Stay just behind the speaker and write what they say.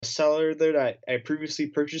seller there that I previously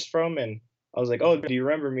purchased from, and I was like, "Oh, do you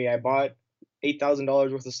remember me? I bought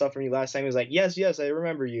 $8,000 worth of stuff from you last time." He was like, "Yes, yes, I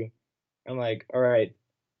remember you." I'm like, "All right,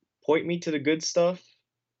 point me to the good stuff.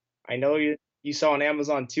 I know you saw on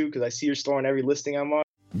Amazon too, because I see your store on every listing I'm on."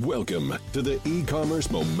 Welcome to the E-commerce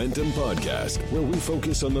Momentum Podcast, where we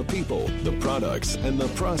focus on the people, the products, and the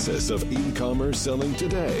process of e-commerce selling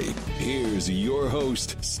today. Here's your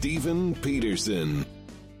host, Stephen Peterson.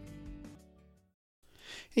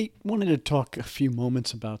 Hey, wanted to talk a few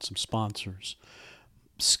moments about some sponsors.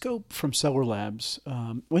 Scope from Seller Labs.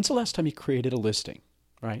 When's the last time you created a listing,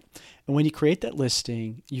 right? And when you create that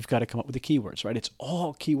listing, you've got to come up with the keywords, right? It's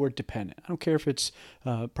all keyword dependent. I don't care if it's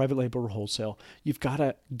private label or wholesale. You've got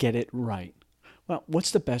to get it right. Well,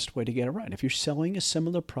 what's the best way to get it right? If you're selling a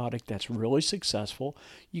similar product that's really successful,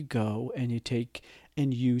 you go and you take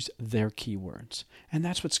and use their keywords. And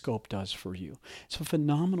that's what Scope does for you. It's a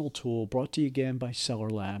phenomenal tool brought to you again by Seller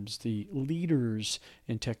Labs, the leaders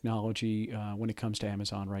in technology when it comes to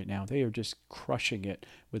Amazon right now. They are just crushing it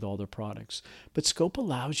with all their products. But Scope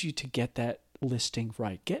allows you to get that listing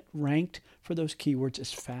right. Get ranked for those keywords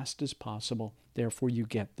as fast as possible. Therefore, you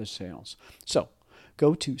get the sales. So,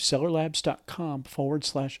 go to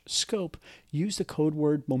sellerlabs.com/scope, use the code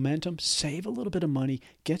word momentum, save a little bit of money,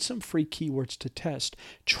 get some free keywords to test,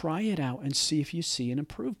 try it out and see if you see an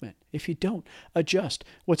improvement. If you don't, adjust.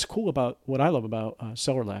 What's cool about, what I love about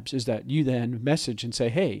Seller Labs is that you then message and say,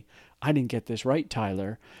 hey, I didn't get this right,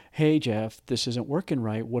 Tyler. Hey, Jeff, this isn't working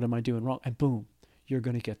right. What am I doing wrong? And boom, you're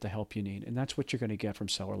going to get the help you need. And that's what you're going to get from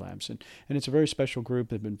Seller Labs. And it's a very special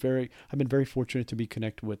group. I've been very fortunate to be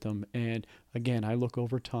connected with them. And again, I look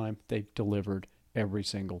over time, they've delivered every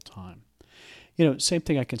single time. You know, same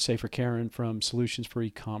thing I can say for Karen from Solutions for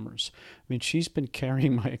E-commerce. I mean, she's been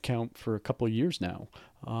carrying my account for a couple of years now,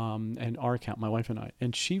 and our account, my wife and I,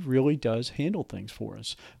 and she really does handle things for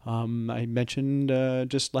us. I mentioned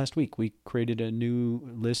just last week, we created a new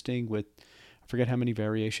listing with, I forget how many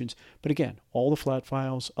variations, but again, all the flat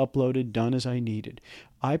files uploaded, done as I needed.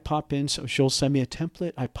 I pop in, so she'll send me a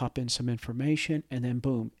template, I pop in some information, and then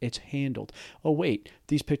boom, it's handled. Oh wait,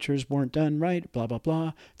 these pictures weren't done right, blah, blah,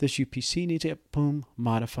 blah. This UPC needs it, boom,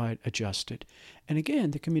 modified, adjusted. And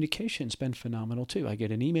again, the communication's been phenomenal too. I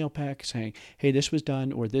get an email back saying, hey, this was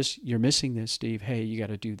done, or this, you're missing this, Steve. Hey, you got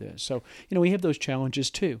to do this. So, you know, we have those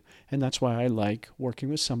challenges too. And that's why I like working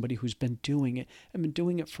with somebody who's been doing it and been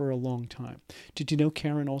doing it for a long time. Did you know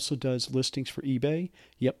Karen also does listings for eBay?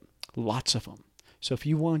 Yep, lots of them. So if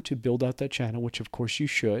you want to build out that channel, which of course you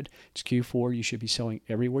should, it's Q4, you should be selling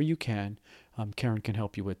everywhere you can. Karen can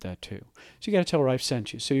help you with that too. So you got to tell her I've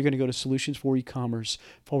sent you. So you're going to go to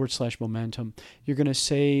solutions4ecommerce/momentum. You're going to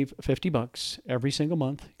save $50 every single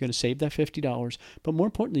month. You're going to save that $50. But more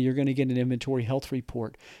importantly, you're going to get an inventory health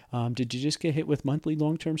report. Did you just get hit with monthly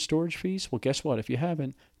long-term storage fees? Well, guess what? If you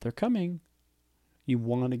haven't, they're coming. You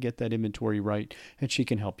want to get that inventory right, and she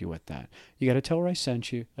can help you with that. You got to tell her I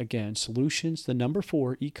sent you. Again, solutions, the number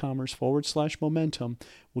 4, e-commerce/momentum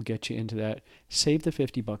will get you into that. Save the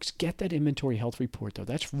 $50. Get that inventory health report, though.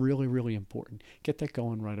 That's really, really important. Get that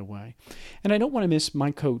going right away. And I don't want to miss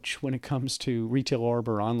my coach when it comes to retail ARB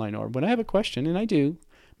or online ARB. When I have a question, and I do,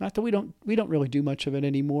 not that we don't really do much of it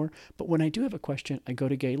anymore, but when I do have a question, I go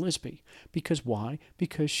to Gay Lisby. Because why?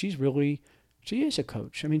 Because she is a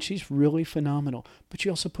coach. I mean, she's really phenomenal, but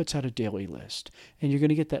she also puts out a daily list. And you're going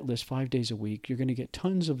to get that list 5 days a week. You're going to get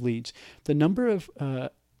tons of leads. The number of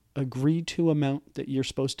agreed to amount that you're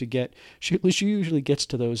supposed to get, she usually gets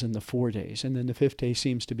to those in the 4 days. And then the 5th day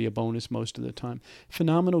seems to be a bonus most of the time.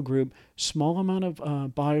 Phenomenal group, small amount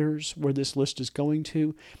of buyers where this list is going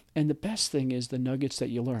to. And the best thing is the nuggets that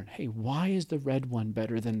you learn. Hey, why is the red one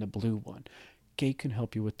better than the blue one? Gay can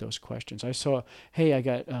help you with those questions. I saw, hey, I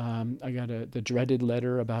got the dreaded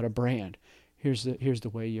letter about a brand. Here's the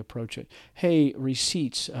way you approach it. Hey,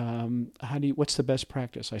 receipts. What's the best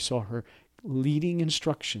practice? I saw her leading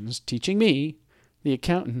instructions, teaching me, the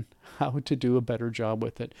accountant, how to do a better job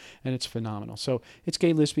with it, and it's phenomenal. So it's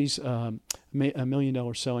Gay Lisby's $1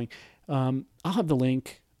 Million Selling. I'll have the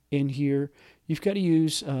link in here. You've got to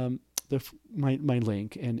use my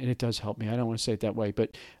link, and it does help me. I don't want to say it that way,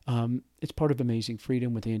 but it's part of Amazing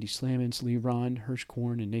Freedom with Andy Slamans, Lee Ron,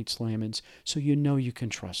 Hirschkorn, and Nate Slamans, so you know you can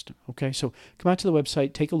trust them. Okay, so come out to the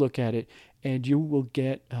website, take a look at it, and you will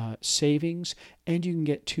get savings, and you can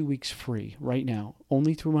get 2 weeks free right now.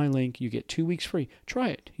 Only through my link, you get 2 weeks free. Try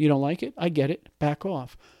it. You don't like it? I get it. Back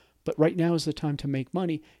off. But right now is the time to make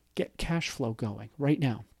money. Get cash flow going right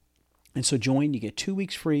now. And so join, you get 2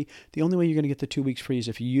 weeks free. The only way you're going to get the 2 weeks free is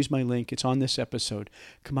if you use my link. It's on this episode.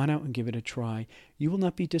 Come on out and give it a try. You will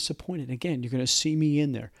not be disappointed. Again, you're going to see me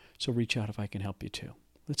in there. So reach out if I can help you too.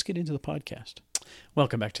 let's get into the podcast.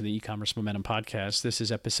 Welcome back to the E-commerce Momentum Podcast. This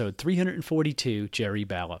is episode 342, Jerry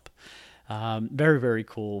Balep. Very, very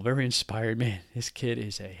cool, very inspired. Man, this kid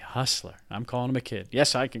is a hustler. I'm calling him a kid.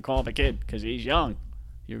 Yes, I can call him a kid because he's young.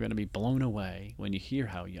 You're going to be blown away when you hear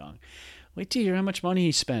how young. Wait till you hear how much money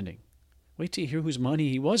he's spending. Wait till you hear whose money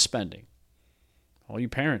he was spending. All you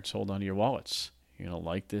parents, hold on to your wallets. You're going to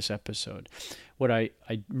like this episode. What I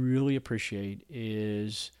really appreciate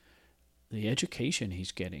is the education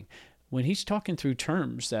he's getting. When he's talking through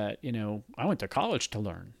terms that, I went to college to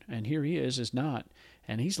learn, and here he is not,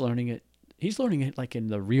 and he's learning it. He's learning it like in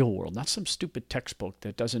the real world, not some stupid textbook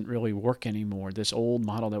that doesn't really work anymore, this old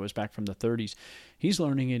model that was back from the 30s. He's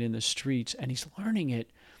learning it in the streets, and he's learning it,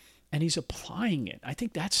 and he's applying it. I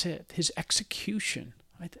think that's it, his execution.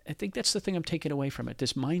 I think that's the thing I'm taking away from it.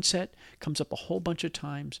 This mindset comes up a whole bunch of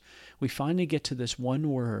times. We finally get to this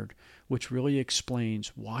one word, which really explains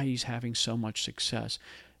why he's having so much success.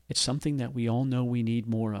 It's something that we all know we need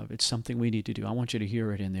more of. It's something we need to do. I want you to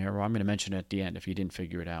hear it in there, or I'm going to mention it at the end if you didn't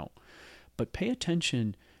figure it out. But pay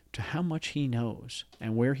attention to how much he knows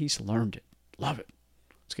and where he's learned it. Love it.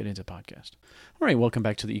 Let's get into the podcast. All right, welcome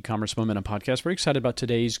back to the E-commerce Momentum Podcast. Very excited about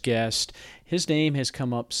today's guest. His name has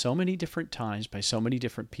come up so many different times by so many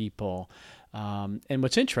different people. And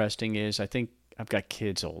what's interesting is I think I've got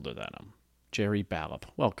kids older than him. Jerry Balep.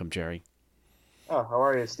 Welcome, Jerry. Oh, how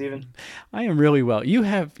are you, Steven? I am really well.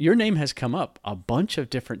 Your name has come up a bunch of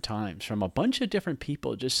different times from a bunch of different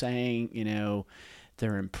people just saying,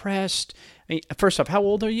 they're impressed. I mean, first off, how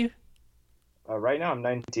old are you? Right now I'm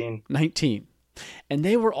 19. 19. And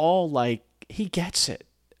they were all like, he gets it.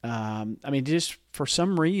 Just for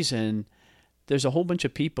some reason, there's a whole bunch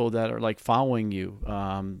of people that are like following you,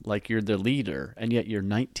 like you're the leader, and yet you're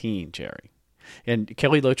 19, Jerry. And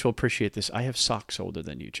Kelly Loach will appreciate this. I have socks older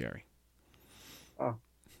than you, Jerry. Oh.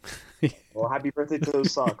 Well, happy birthday to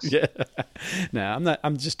those socks. Yeah. No, I'm not.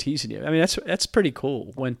 I'm just teasing you. I mean, that's pretty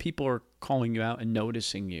cool when people are calling you out and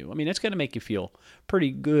noticing you. I mean, that's going to make you feel pretty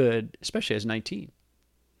good, especially as 19.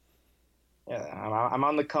 Yeah, I'm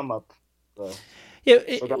on the come up. So got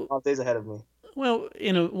a lot of days ahead of me. Well,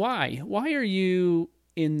 why? Why are you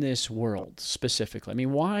in this world specifically? I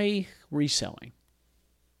mean, why reselling?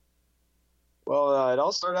 Well, it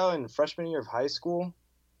all started out in freshman year of high school.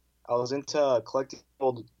 I was into collecting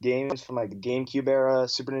old games from like the GameCube era,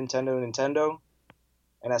 Super Nintendo.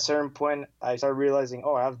 And at a certain point, I started realizing,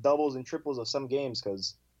 I have doubles and triples of some games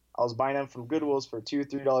because I was buying them from Goodwills for $2 or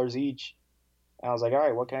 $3 each. And I was like, all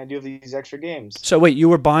right, what can I do with these extra games? So wait, you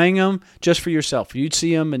were buying them just for yourself. You'd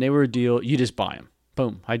see them and they were a deal. You just buy them.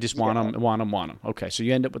 Boom. I just want them. Okay. So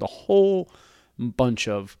you end up with a whole bunch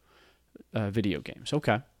of video games.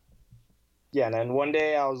 Okay. Yeah. And then one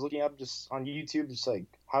day I was looking up just on YouTube, just like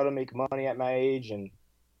how to make money at my age. And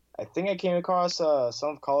I think I came across some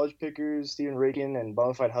of College Pickers, Stephen Rakin, and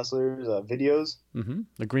Bonafide Hustlers videos. Mm-hmm.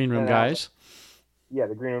 The Green Room guys.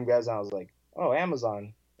 The Green Room guys. And I was like, oh,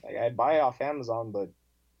 Amazon. Like, I'd buy off Amazon, but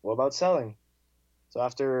what about selling? So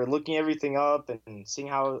after looking everything up and seeing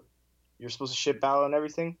how you're supposed to ship out and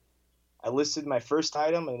everything, I listed my first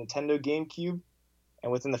item, a Nintendo GameCube,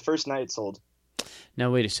 and within the first night it sold. Now,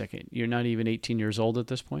 wait a second. You're not even 18 years old at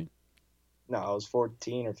this point? No, I was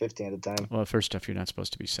 14 or 15 at the time. Well, first off, you're not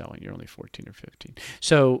supposed to be selling. You're only 14 or 15.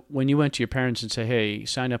 So when you went to your parents and said, hey,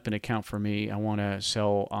 sign up an account for me, I want to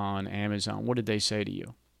sell on Amazon, what did they say to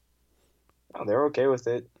you? Oh, they were okay with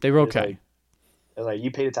it. They were okay. It was like,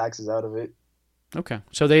 you pay the taxes out of it. Okay.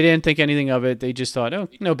 So they didn't think anything of it. They just thought, oh,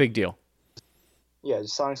 no big deal. Yeah,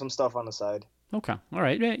 just selling some stuff on the side. Okay. All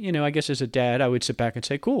right. I guess as a dad, I would sit back and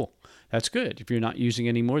say, cool, that's good. If you're not using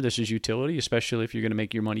anymore, this is utility, especially if you're going to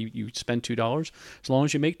make your money, you spend $2. As long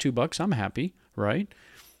as you make $2, I'm happy, right?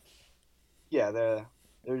 Yeah,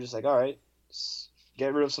 they're just like, all right,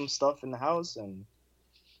 get rid of some stuff in the house and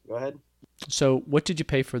go ahead. So what did you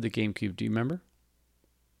pay for the GameCube? Do you remember?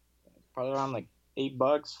 Probably around like $8,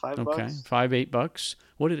 $5. Okay, $5-8.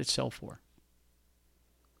 What did it sell for?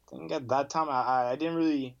 I think at that time I didn't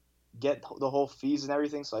really get the whole fees and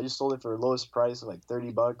everything, so I just sold it for the lowest price of like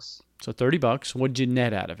 $30. So $30. What did you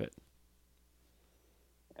net out of it?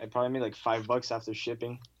 I probably made like $5 after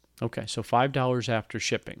shipping. Okay, so $5 after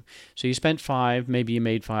shipping. So you spent $5, maybe you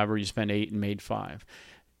made $5, or you spent $8 and made $5.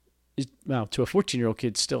 Well, to a 14-year-old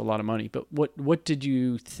kid, it's still a lot of money. But what did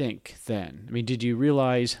you think then? I mean, did you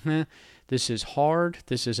realize, this is hard,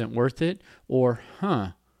 this isn't worth it, or,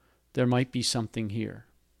 there might be something here?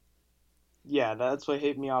 Yeah, that's what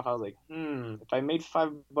hit me off. I was like, if I made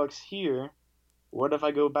 $5 here, what if I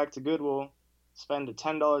go back to Goodwill, spend the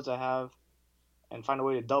 $10 I have, and find a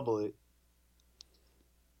way to double it?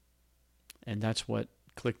 And that's what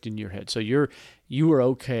clicked in your head. So you were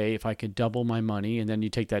okay if I could double my money, and then you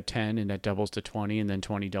take that 10 and that doubles to 20, and then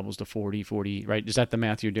 20 doubles to 40, 40, right? Is that the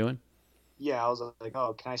math you're doing? Yeah, I was like,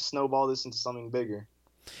 oh, can I snowball this into something bigger?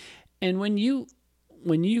 And when you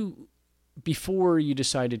before you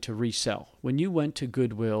decided to resell, when you went to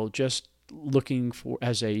Goodwill just looking for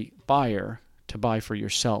as a buyer to buy for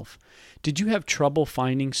yourself, did you have trouble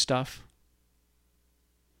finding stuff?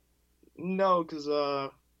 No, because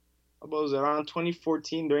what was it, around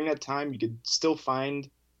 2014? During that time, you could still find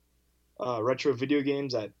retro video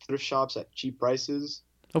games at thrift shops at cheap prices.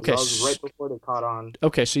 'Cause Okay. that was right before they caught on.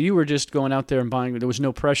 Okay, so you were just going out there and buying. There was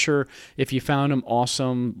no pressure. If you found them,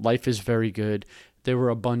 awesome. Life is very good. There were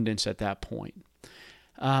abundance at that point.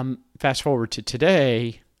 Fast forward to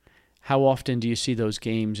today, how often do you see those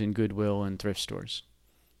games in Goodwill and thrift stores?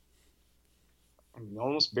 I mean,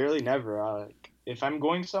 almost barely never. If I'm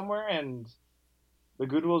going somewhere and the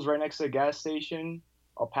Goodwill's right next to the gas station,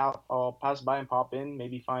 I'll pass by and pop in,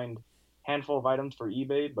 maybe find a handful of items for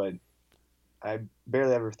eBay, but I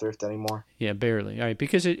barely ever thrift anymore. Yeah, barely. All right,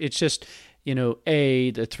 because it's just,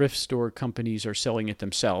 the thrift store companies are selling it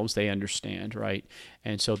themselves. They understand, right?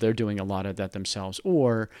 And so they're doing a lot of that themselves.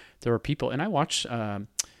 Or there are people, and I watch,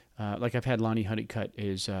 like I've had Lonnie Honeycutt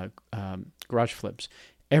is Garage Flips.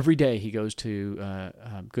 Every day he goes to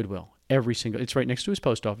Goodwill. It's right next to his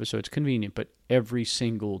post office, so it's convenient, but every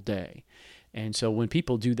single day. And so when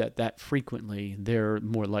people do that frequently, they're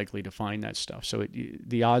more likely to find that stuff. So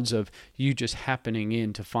the odds of you just happening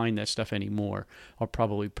in to find that stuff anymore are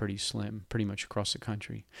probably pretty slim, pretty much across the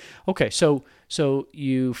country. Okay, so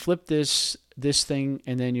you flip this thing,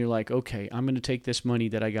 and then you're like, okay, I'm going to take this money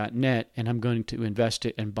that I got net, and I'm going to invest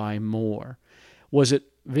it and buy more. Was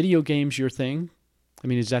it video games your thing? I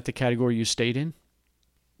mean, is that the category you stayed in?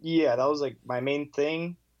 Yeah, that was like my main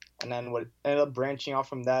thing. And then what ended up branching off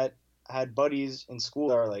from that, I had buddies in school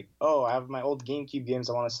that were like, oh, I have my old GameCube games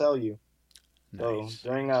I want to sell you. Nice. So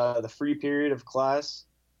during the free period of class,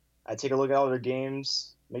 I take a look at all their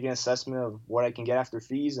games, make an assessment of what I can get after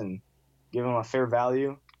fees, and give them a fair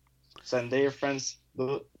value. So then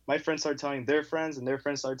my friends start telling their friends, and their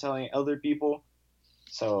friends start telling other people.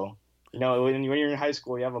 So, when you're in high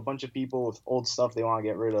school, you have a bunch of people with old stuff they want to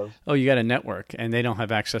get rid of. Oh, you got a network, and they don't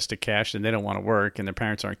have access to cash, and they don't want to work, and their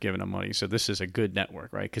parents aren't giving them money. So this is a good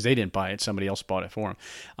network, right? Because they didn't buy it. Somebody else bought it for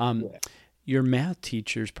them. Yeah. Your math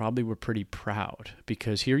teachers probably were pretty proud,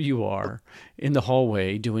 because here you are in the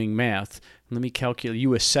hallway doing math. Let me calculate.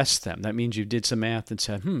 You assess them. That means you did some math and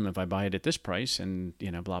said, if I buy it at this price, and,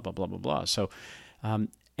 blah, blah, blah, blah, blah. So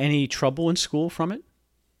any trouble in school from it?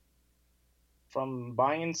 From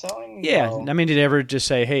buying and selling? Yeah, No. I mean, did they ever just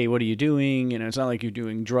say, "Hey, what are you doing?" It's not like you're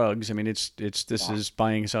doing drugs. I mean, this is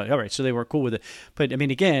buying and selling. All right, so they were cool with it. But I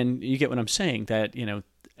mean, again, you get what I'm saying. That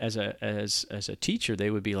as a teacher, they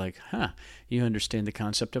would be like, "Huh, you understand the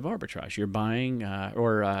concept of arbitrage. You're buying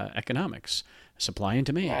or economics, supply and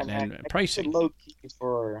demand, and I pricing." did low key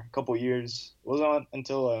for a couple years. It wasn't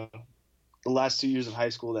until the last 2 years of high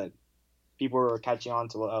school that people were catching on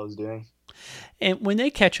to what I was doing. And when they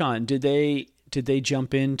catch on, did they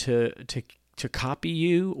jump in to copy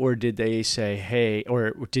you, or did they say, hey,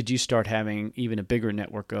 or did you start having even a bigger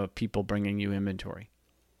network of people bringing you inventory?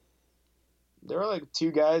 There were like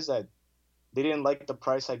two guys that they didn't like the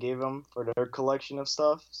price I gave them for their collection of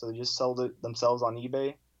stuff, so they just sold it themselves on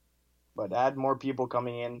eBay. But I had more people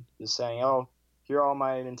coming in just saying, oh, here are all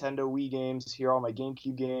my Nintendo Wii games, here are all my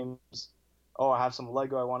GameCube games. Oh, I have some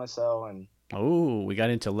Lego I want to sell. And oh, we got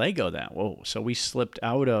into Lego that. Whoa, so we slipped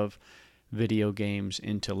out of video games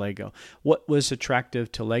into Lego. What was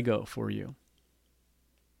attractive to Lego for you?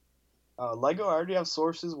 Lego, I already have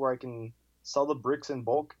sources where I can sell the bricks in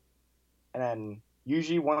bulk. And then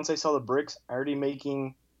usually once I sell the bricks, I'm already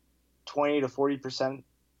making 20 to 40%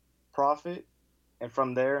 profit. And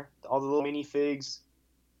from there, all the little minifigs,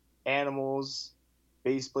 animals,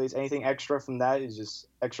 base plates, anything extra from that is just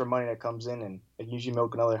extra money that comes in. And I can usually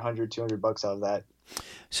milk another $100-$200 out of that.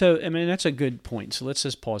 So, I mean, that's a good point. So let's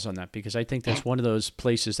just pause on that, because I think that's one of those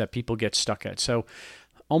places that people get stuck at. So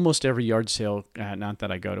almost every yard sale, not that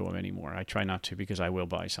I go to them anymore. I try not to, because I will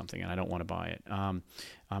buy something and I don't want to buy it.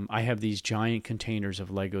 I have these giant containers of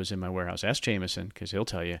Legos in my warehouse. Ask Jameson, because he'll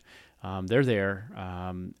tell you. They're there,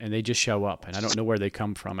 and they just show up, and I don't know where they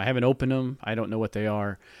come from. I haven't opened them. I don't know what they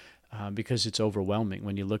are, because it's overwhelming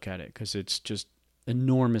when you look at it, because it's just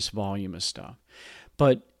enormous volume of stuff.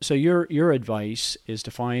 But so your advice is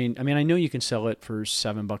to find. I mean, I know you can sell it for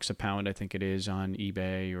 $7 a pound. I think it is on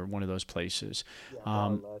eBay or one of those places. Yeah, more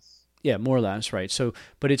or less. Yeah, more or less, right? So,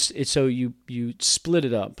 but it's so you split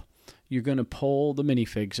it up. You're going to pull the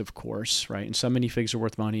minifigs, of course, right? And some minifigs are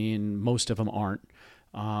worth money, and most of them aren't.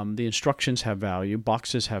 The instructions have value.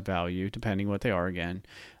 Boxes have value, depending what they are again.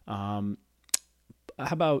 How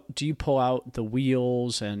about, do you pull out the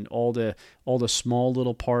wheels and all the small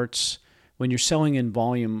little parts? When you're selling in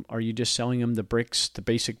volume, are you just selling them the bricks, the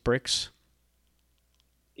basic bricks?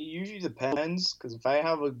 It usually depends, because if I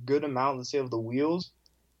have a good amount, let's say of the wheels,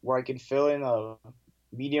 where I can fill in a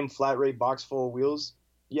medium flat rate box full of wheels,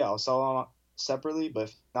 yeah, I'll sell them separately. But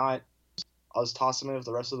if not, I'll just toss them in with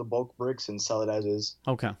the rest of the bulk bricks and sell it as is.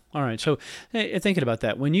 Okay. All right. So thinking about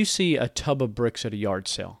that, when you see a tub of bricks at a yard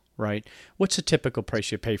sale, right, what's the typical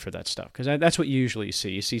price you pay for that stuff? Because that's what you usually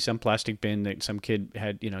see. You see some plastic bin that some kid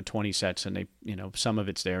had, 20 sets, and they, some of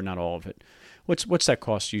it's there, not all of it. What's that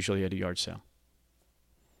cost usually at a yard sale?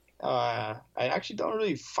 I actually don't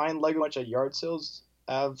really find Lego much at yard sales.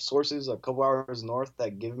 I have sources a couple hours north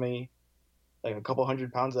that give me like a couple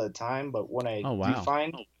 £100 at a time. But when I do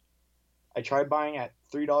find, I try buying at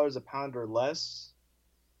 $3 a pound or less.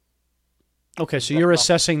 Okay, so you're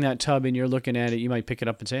assessing that tub and you're looking at it. You might pick it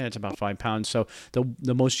up and say, it's about 5 pounds. So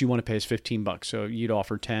the most you want to pay is $15. So you'd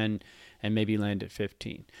offer 10 and maybe land at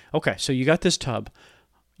 15. Okay, so you got this tub.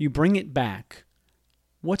 You bring it back.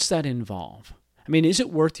 What's that involve? I mean, is it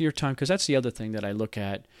worth your time? Because that's the other thing that I look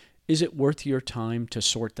at. Is it worth your time to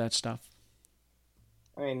sort that stuff?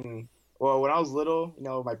 I mean, well, when I was little,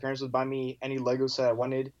 my parents would buy me any Lego set I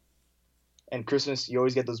wanted. And Christmas, you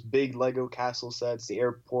always get those big Lego castle sets, the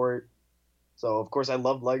airport. So, of course, I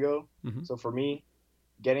love Lego. Mm-hmm. So for me,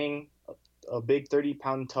 getting a big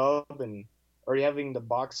 30-pound tub and already having the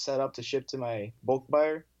box set up to ship to my bulk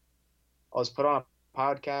buyer, I'll just put on a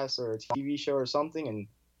podcast or a TV show or something and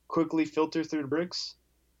quickly filter through the bricks,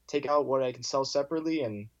 take out what I can sell separately,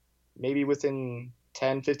 and maybe within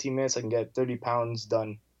 10, 15 minutes I can get 30 pounds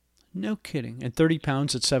done. No kidding. And 30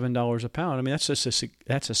 pounds at $7 a pound, I mean,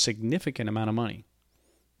 that's a significant amount of money.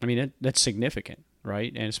 I mean, that's significant,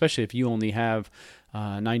 right? And especially if you only have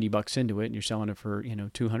 $90 into it and you're selling it for,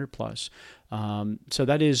 200 plus. So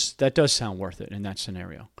that does sound worth it in that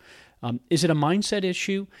scenario. Is it a mindset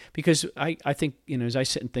issue? Because I think, as I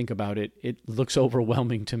sit and think about it, it looks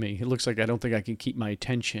overwhelming to me. It looks like I don't think I can keep my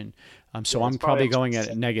attention. So I'm probably going at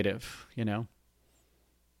it negative, Yeah,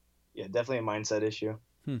 definitely a mindset issue.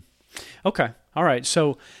 Okay. All right.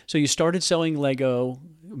 So you started selling Lego,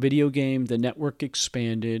 video game, the network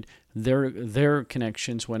expanded, their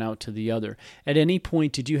connections went out to the other. At any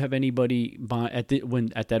point, did you have anybody buy at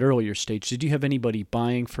that earlier stage? Did you have anybody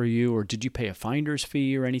buying for you, or did you pay a finder's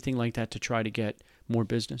fee or anything like that to try to get more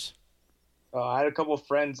business? I had a couple of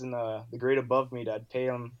friends in the grade above me that I'd pay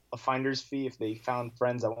them a finder's fee if they found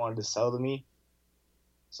friends that wanted to sell to me.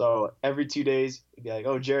 So every 2 days, it'd be like,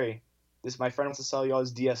 "Oh, Jerry, my friend wants to sell you all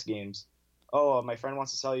his DS games. Oh, my friend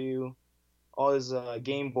wants to sell you all his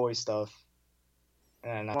Game Boy stuff."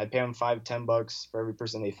 And I pay them $5-10 for every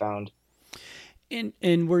person they found.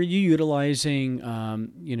 And were you utilizing,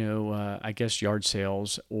 I guess yard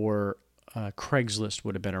sales or Craigslist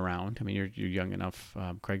would have been around? I mean, you're young enough.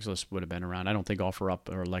 Craigslist would have been around. I don't think OfferUp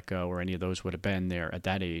or Letgo or any of those would have been there at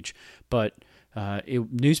that age. But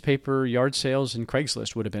newspaper, yard sales, and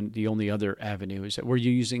Craigslist would have been the only other avenue. Were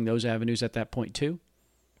you using those avenues at that point too?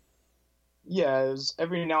 Yeah, it was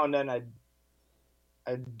every now and then I'd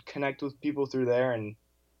connect with people through there and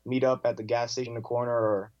meet up at the gas station in the corner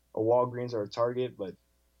or a Walgreens or a Target. But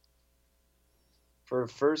for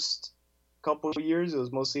the first couple of years, it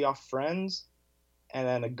was mostly off friends. And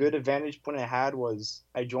then a good advantage point I had was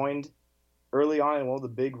I joined early on in one of the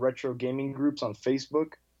big retro gaming groups on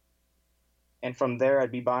Facebook. And from there,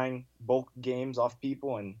 I'd be buying bulk games off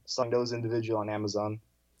people and selling those individual on Amazon.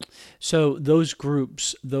 So those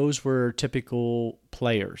groups, those were typical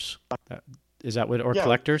players. Is that what, or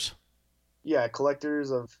collectors? Yeah,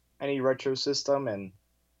 collectors of any retro system. And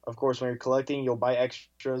of course, when you're collecting, you'll buy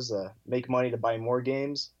extras, make money to buy more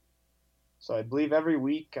games. So I believe every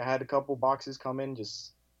week I had a couple boxes come in,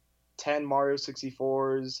 just 10 Mario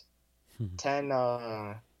 64s, 10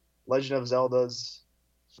 Legend of Zeldas.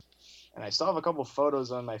 And I still have a couple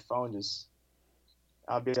photos on my phone.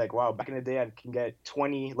 I'll be like, wow, back in the day, I can get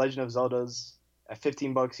 20 Legend of Zeldas at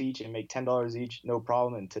 $15 each and make $10 each, no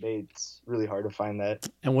problem. And today, it's really hard to find that.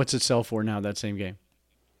 And what's it sell for now, that same game?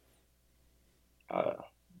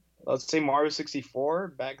 Let's say Mario 64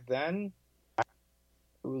 back then,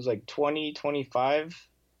 it was like 20, 25.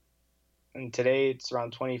 And today, it's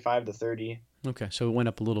around 25 to 30. Okay, so it went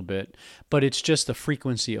up a little bit. But it's just the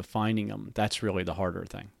frequency of finding them. That's really the harder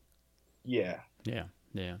thing. Yeah.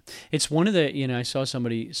 It's one of the, I saw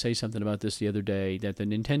somebody say something about this the other day, that the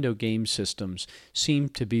Nintendo game systems seem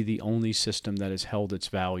to be the only system that has held its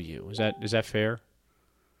value. Is that fair?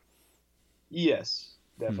 Yes,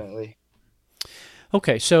 definitely.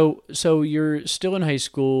 Okay, so you're still in high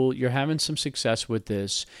school. You're having some success with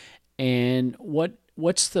this, and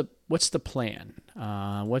what's the plan?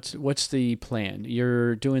 What's the plan?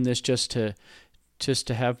 You're doing this just to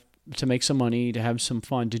have to make some money, to have some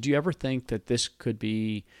fun. Did you ever think that this could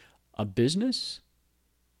be a business?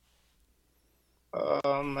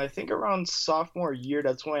 I think around sophomore year,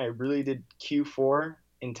 that's when I really did Q4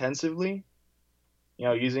 intensively.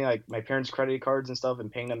 Using like my parents' credit cards and stuff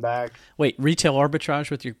and paying them back. Wait, retail arbitrage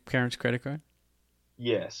with your parents' credit card?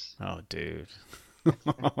 Yes. Oh, dude.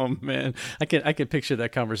 Oh man, I could picture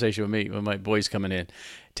that conversation with me when my boys coming in.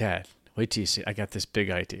 Dad, wait till you see. I got this big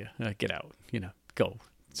idea. Get out. Go.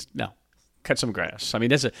 No, cut some grass. I mean,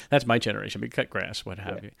 that's my generation. We cut grass, what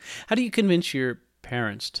have you. How do you convince your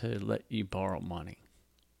parents to let you borrow money?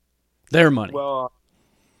 Their money. Well,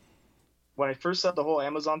 when I first set up the whole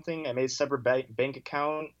Amazon thing, I made a separate bank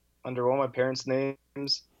account under one of my parents'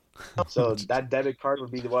 names. So that debit card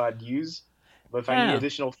would be the one I'd use. But if I need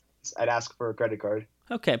additional funds, I'd ask for a credit card.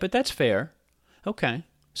 Okay, but that's fair. Okay.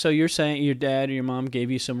 So you're saying your dad or your mom gave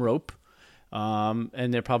you some rope,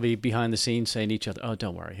 and they're probably behind the scenes saying to each other, "Oh,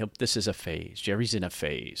 don't worry. This is a phase. Jerry's in a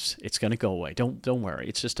phase. It's going to go away. Don't worry.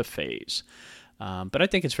 It's just a phase." But I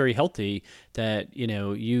think it's very healthy that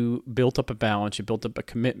you built up a balance, you built up a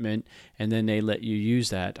commitment, and then they let you use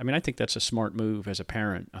that. I mean, I think that's a smart move as a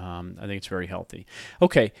parent. I think it's very healthy.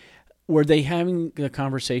 Okay, were they having a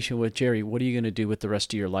conversation with Jerry? What are you going to do with the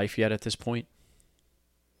rest of your life yet at this point?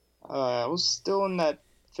 I was still in that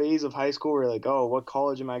phase of high school where like, oh, what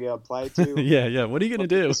college am I going to apply to? Yeah. What are you going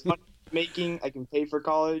to do? This money I'm making, I can pay for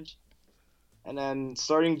college. And then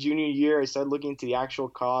starting junior year, I started looking into the actual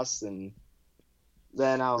costs, and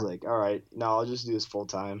then I was like, all right, no, I'll just do this full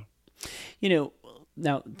time.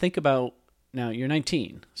 Now think about, now you're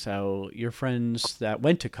 19, so your friends that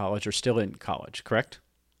went to college are still in college, correct?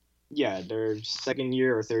 Yeah, they're second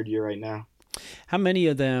year or third year right now. How many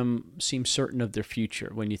of them seem certain of their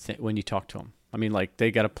future when you talk to them? I mean, like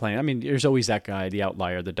they got a plan. I mean, there's always that guy, the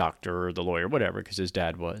outlier, the doctor or the lawyer, whatever, because his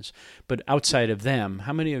dad was. But outside of them,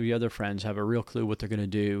 how many of your other friends have a real clue what they're going to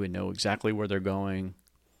do and know exactly where they're going?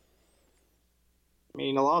 I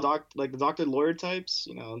mean, a lot of the doctor lawyer types,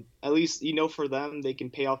 at least, for them, they can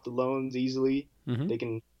pay off the loans easily. Mm-hmm. They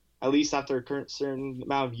can, at least after a current certain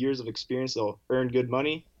amount of years of experience, they'll earn good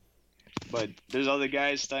money. But there's other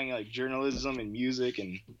guys studying like journalism and music,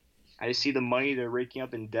 and I see the money they're raking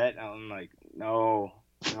up in debt, and I'm like, no.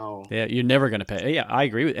 Yeah, you're never going to pay. Yeah, I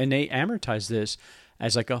agree with, and they amortize this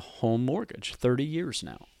as like a home mortgage, 30 years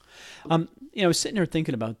now. I was sitting there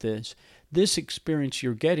thinking about this. This experience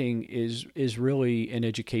you're getting is really an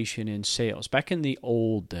education in sales. Back in the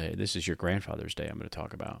old day, this is your grandfather's day I'm going to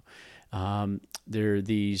talk about. There are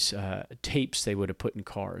these tapes they would have put in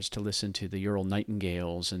cars to listen to the Earl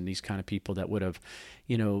Nightingales and these kind of people that would have,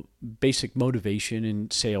 basic motivation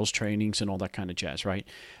and sales trainings and all that kind of jazz, right?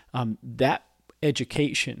 That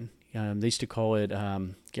education, they used to call it,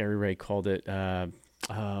 Gary Ray called it,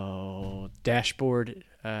 dashboard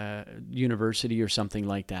university or something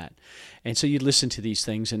like that. And so you listen to these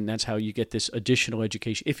things, and that's how you get this additional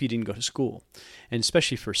education if you didn't go to school, and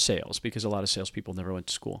especially for sales, because a lot of salespeople never went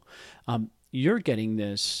to school. You're getting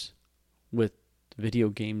this with video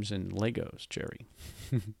games and Legos, Jerry.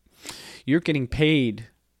 You're getting paid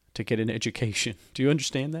to get an education. Do you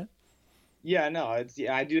understand that? Yeah, no,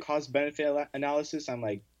 I do cost benefit analysis. I'm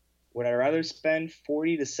like, would I rather spend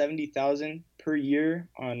 40 to 70,000 per year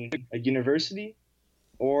on a university,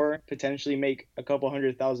 or potentially make a couple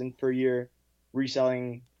 $100,000 per year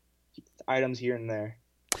reselling items here and there?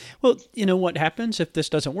 Well, you know what happens if this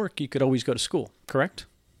doesn't work? You could always go to school, correct?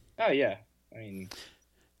 Oh yeah, I mean.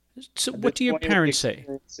 So what do your parents say?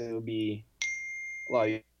 It'll be a lot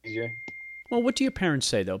easier. Well, what do your parents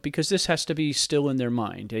say though? Because this has to be still in their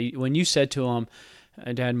mind. When you said to them,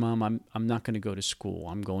 "Dad, Mom, I'm not going to go to school.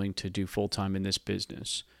 I'm going to do full time in this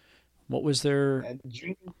business." What was their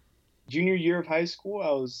junior year of high school?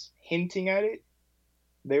 I was hinting at it.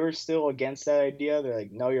 They were still against that idea. They're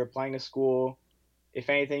like, "No, you're applying to school. If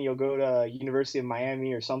anything, you'll go to University of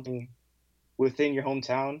Miami or something within your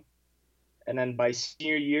hometown." And then by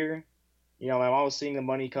senior year, my mom was seeing the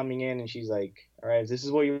money coming in, and she's like, "All right, if this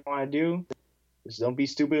is what you want to do, just don't be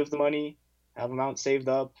stupid with the money. Have an amount saved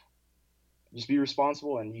up. Just be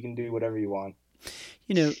responsible, and you can do whatever you want."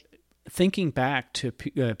 Thinking back to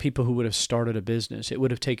people who would have started a business, it would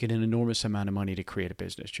have taken an enormous amount of money to create a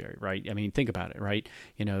business, Jerry, right? I mean, think about it, right?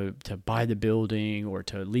 To buy the building or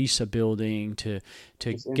to lease a building, to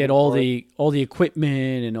get all the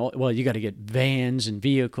equipment and all. Well, you got to get vans and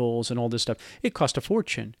vehicles and all this stuff. It cost a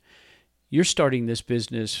fortune. you're starting this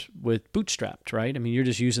business with bootstrapped, right? I mean, you're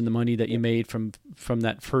just using the money that you made from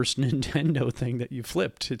that first Nintendo thing that you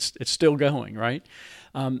flipped. It's still going, right?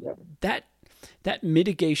 Yep. That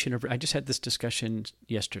mitigation of, I just had this discussion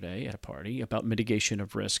yesterday at a party about mitigation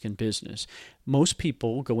of risk in business. Most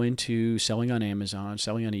people go into selling on Amazon,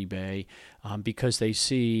 selling on eBay, because they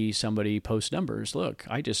see somebody post numbers. Look,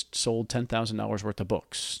 I just sold $10,000 worth of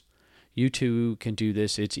books. You too can do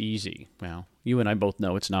this. It's easy. Well, you and I both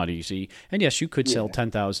know it's not easy. And yes, you could sell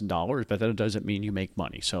 $10,000, but that doesn't mean you make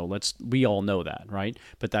money. So we all know that, right?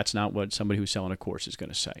 But that's not what somebody who's selling a course is going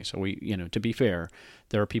to say. So to be fair,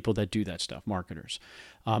 there are people that do that stuff, marketers.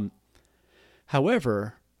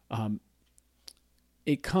 However,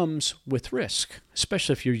 it comes with risk,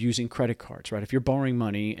 especially if you're using credit cards, right? If you're borrowing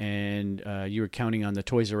money and you were counting on the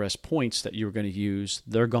Toys R Us points that you were going to use,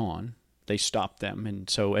 they're gone. They stopped them. And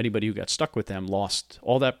so anybody who got stuck with them lost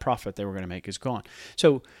all that profit they were going to make is gone.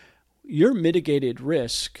 So you're mitigated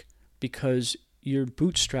risk because you're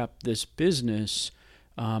bootstrapped this business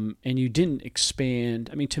and you didn't expand.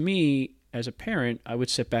 I mean, to me, as a parent, I would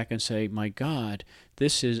sit back and say, my God,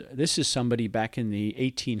 this is somebody back in the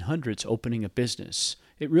 1800s opening a business.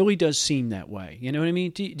 It really does seem that way. You know what I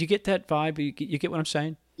mean? Do you get that vibe? You get what I'm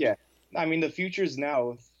saying? Yeah. I mean, the future is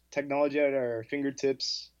now with technology at our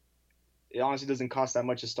fingertips. It honestly doesn't cost that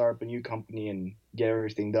much to start up a new company and get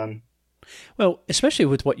everything done. Well, especially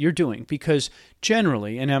with what you're doing, because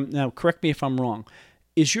generally, and now correct me if I'm wrong,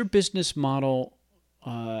 is your business model,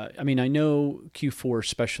 I mean, I know Q4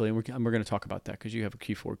 especially, and we're going to talk about that because you have a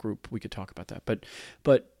Q4 group. We could talk about that.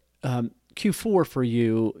 But Q4 for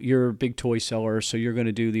you, you're a big toy seller, so you're going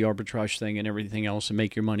to do the arbitrage thing and everything else and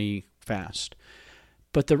make your money fast.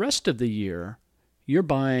 But the rest of the year, you're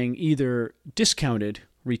buying either discounted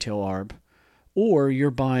retail arb, or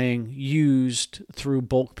you're buying used through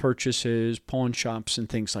bulk purchases, pawn shops, and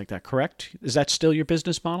things like that, correct? Is that still your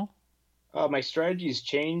business model? My strategy has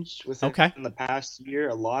changed within Okay. the past year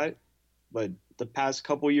a lot, but the past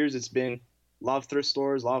couple years it's been a lot of thrift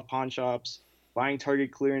stores, a lot of pawn shops, buying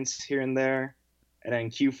Target clearance here and there, and then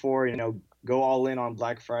Q4, go all in on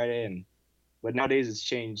Black Friday. But nowadays it's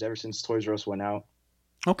changed ever since Toys R Us went out.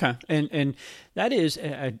 Okay, and that is,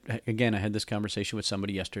 again, I had this conversation with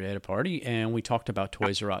somebody yesterday at a party, and we talked about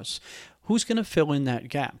Toys R Us. Who's going to fill in that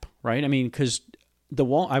gap, right? I mean, because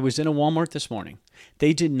I was in a Walmart this morning.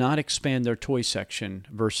 They did not expand their toy section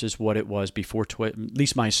versus what it was before at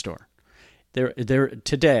least my store. They're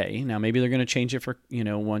today, now maybe they're going to change it for,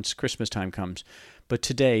 once Christmas time comes, but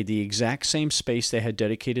today, the exact same space they had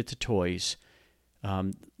dedicated to toys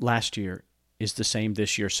last year is the same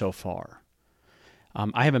this year so far.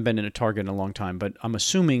 I haven't been in a Target in a long time, but I'm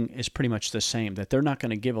assuming it's pretty much the same, that they're not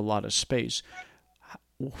going to give a lot of space.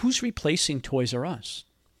 Who's replacing Toys R Us?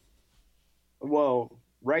 Well,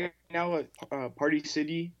 right now at Party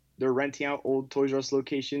City, they're renting out old Toys R Us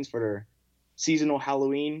locations for their seasonal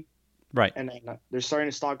Halloween. Right. And then they're starting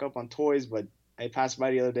to stock up on toys, but I passed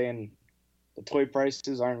by the other day and the toy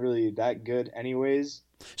prices aren't really that good anyways.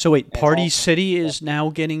 So wait, Party City is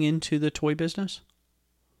now getting into the toy business?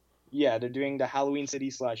 Yeah, they're doing the Halloween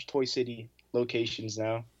City / Toy City locations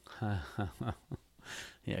now.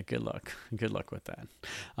 Yeah, good luck. Good luck with that.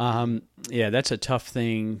 Yeah, that's a tough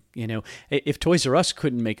thing. If Toys R Us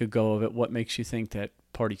couldn't make a go of it, what makes you think that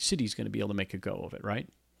Party City is going to be able to make a go of it, right?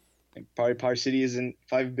 Party City isn't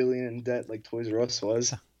 $5 billion in debt like Toys R Us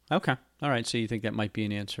was. Okay. All right. So you think that might be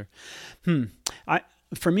an answer.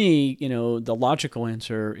 For me, the logical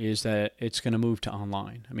answer is that it's going to move to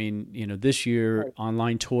online. I mean, this year,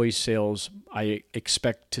 online toy sales, I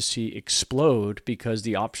expect to see explode because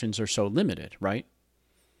the options are so limited, right?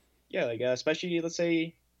 Yeah, especially, let's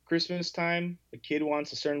say, Christmas time, a kid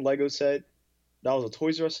wants a certain Lego set. That was a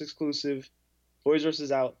Toys R Us exclusive. Toys R Us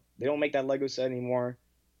is out. They don't make that Lego set anymore.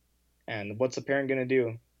 And what's the parent going to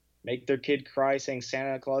do? Make their kid cry saying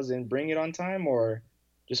Santa Claus didn't bring it on time, or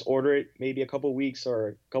just order it maybe a couple weeks or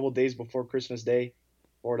a couple days before Christmas Day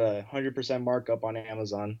or the 100% markup on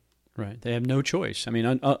Amazon? Right. They have no choice. I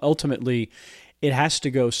mean, ultimately, it has to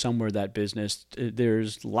go somewhere, that business.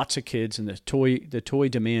 There's lots of kids, and the toy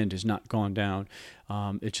demand has not gone down.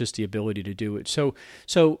 It's just the ability to do it.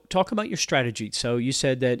 So talk about your strategy. So you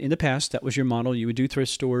said that in the past, that was your model. You would do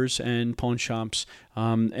thrift stores and pawn shops,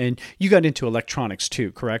 and you got into electronics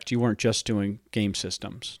too, correct? You weren't just doing game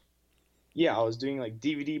systems. Yeah, I was doing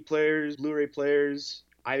DVD players, Blu-ray players,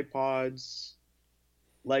 iPods,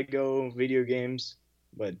 Lego, video games.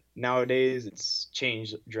 But nowadays, it's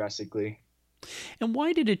changed drastically. And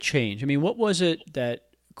why did it change? I mean, what was it that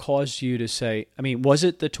caused you to say, was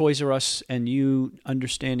it the Toys R Us and you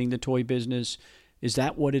understanding the toy business Is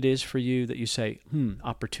that what it is for you that you say,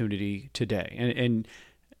 opportunity today? And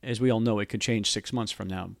as we all know, it could change 6 months from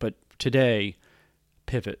now. But today,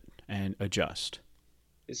 pivot and adjust.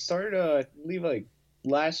 It started, I believe, like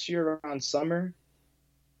last year around summer.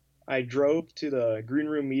 I drove to the Green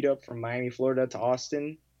Room meetup from Miami, Florida to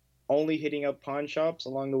Austin, only hitting up pawn shops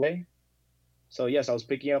along the way. So yes, I was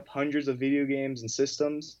picking up hundreds of video games and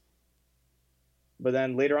systems. But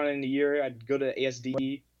then later on in the year, I'd go to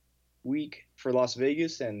ASD week for Las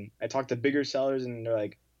Vegas, and I talked to bigger sellers, and they're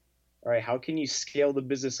like, all right, how can you scale the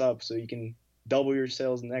business up so you can double your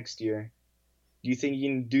sales next year? Do you think you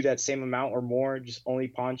can do that same amount or more, just only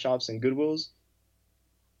pawn shops and Goodwills?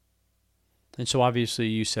 And so obviously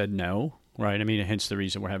you said no, right? I mean, hence the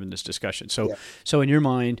reason we're having this discussion. So, Yeah. so in your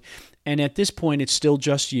mind, and at this point, it's still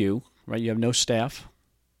just you, right? You have no staff.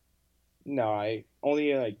 No, I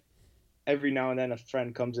only like every now and then a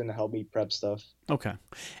friend comes in to help me prep stuff. Okay.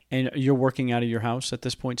 And you're working out of your house at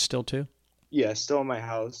this point still too? Yeah, still in my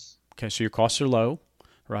house. Okay, so your costs are low,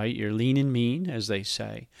 right? You're lean and mean, as they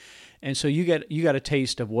say. And so you got a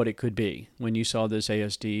taste of what it could be when you saw this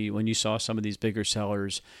ASD, when you saw some of these bigger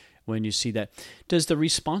sellers, when you see that. Does the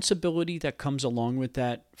responsibility that comes along with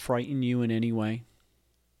that frighten you in any way?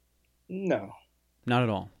 No. Not at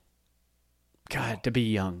all. God, to be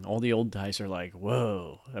young. All the old guys are like,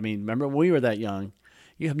 whoa. I mean, remember when we were that young?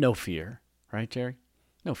 You have no fear, right, Jerry?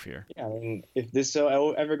 No fear. Yeah, I mean, if this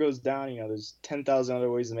ever goes down, there's 10,000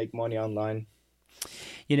 other ways to make money online.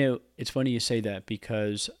 It's funny you say that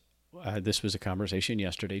because this was a conversation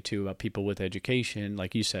yesterday, too, about people with education.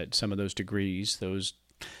 Like you said, some of those degrees, those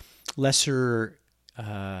lesser,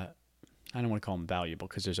 I don't want to call them valuable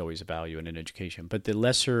because there's always a value in an education, but the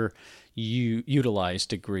lesser utilized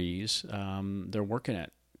degrees, they're working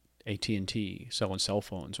at AT&T selling cell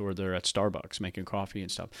phones, or they're at Starbucks making coffee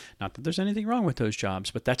and stuff. Not that there's anything wrong with those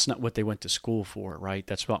jobs, but that's not what they went to school for, right?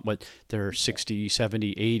 That's not what they're 60,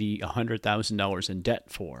 70, 80, $100,000 in debt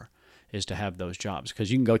for, is to have those jobs,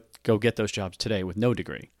 because you can go get those jobs today with no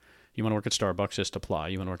degree. You want to work at Starbucks, just apply.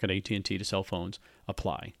 You want to work at AT&T to sell phones,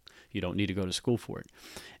 apply. You don't need to go to school for it.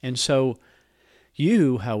 And so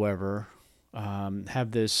you, however,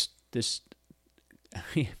 have this,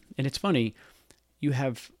 and it's funny, you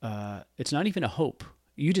have, it's not even a hope.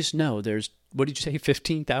 You just know there's, what did you say,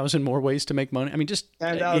 15,000 more ways to make money? I mean, just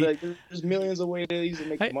And out there's millions of ways to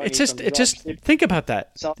make money. It's just think about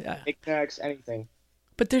that. Knickknacks, anything.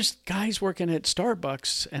 But there's guys working at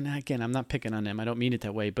Starbucks, and again, I'm not picking on them. I don't mean it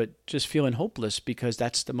that way, but just feeling hopeless because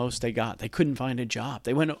that's the most they got. They couldn't find a job.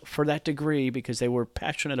 They went for that degree because they were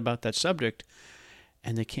passionate about that subject,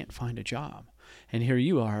 and they can't find a job. And here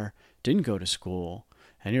you are, didn't go to school,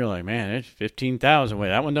 and you're like, man, it's 15,000. Wait,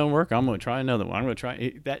 that one don't work. I'm going to try another one. I'm going to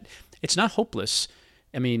try that. It's not hopeless.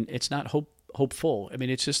 I mean, it's not hopeful. I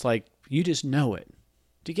mean, it's just like you just know it.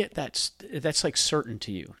 Do you get that? That's like certain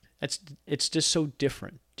to you. It's just so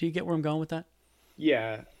different. Do you get where I'm going with that?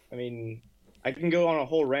 Yeah, I mean, I can go on a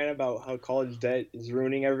whole rant about how college debt is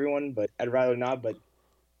ruining everyone, but I'd rather not. But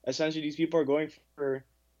essentially, these people are going for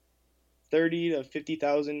 30 to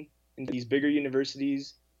 50,000 into these bigger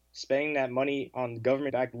universities, spending that money on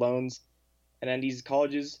government-backed loans, and then these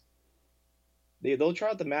colleges, they'll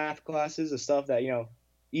try out the math classes, the stuff that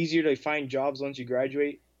easier to find jobs once you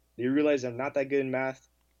graduate. They realize they're not that good in math.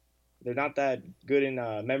 They're not that good in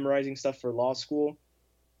memorizing stuff for law school,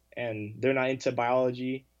 and they're not into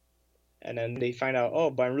biology. And then they find out, oh,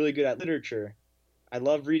 but I'm really good at literature. I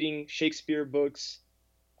love reading Shakespeare books.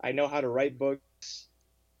 I know how to write books.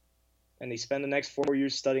 And they spend the next 4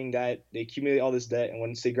 years studying that. They accumulate all this debt, and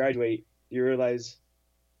once they graduate, you realize,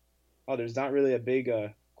 oh, there's not really a big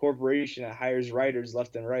corporation that hires writers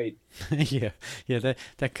left and right. yeah,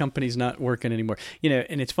 that company's not working anymore.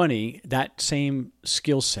 And it's funny, that same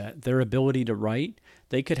skill set, their ability to write,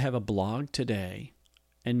 they could have a blog today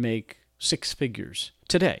and make 6 figures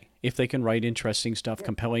today if they can write interesting stuff,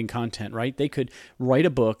 compelling content, right? They could write a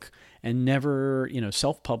book and never,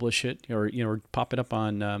 self-publish it or pop it up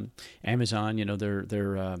on Amazon,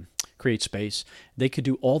 their Create Space. They could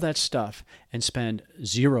do all that stuff and spend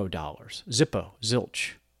 $0, Zippo,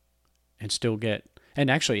 zilch, and still get,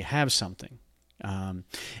 and actually have something.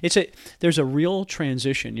 There's a real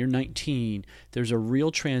transition. You're 19. There's a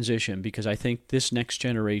real transition because I think this next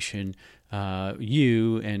generation,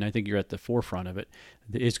 and I think you're at the forefront of it,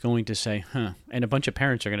 is going to say, and a bunch of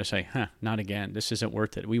parents are going to say, not again. This isn't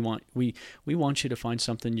worth it. We want you to find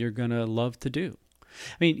something you're going to love to do.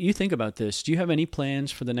 I mean, you think about this. Do you have any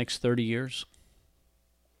plans for the next 30 years?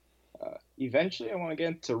 Eventually, I want to get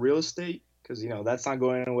into real estate because, that's not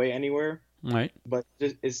going away anywhere. Right. But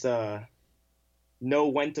it's know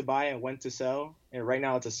when to buy and when to sell. And right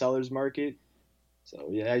now, it's a seller's market. So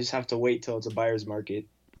yeah, I just have to wait till it's a buyer's market.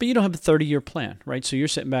 But you don't have a 30-year plan, right? So you're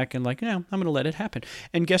sitting back and like, yeah, I'm going to let it happen.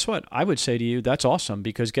 And guess what? I would say to you, that's awesome,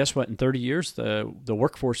 because guess what? In 30 years, the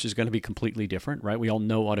workforce is going to be completely different, right? We all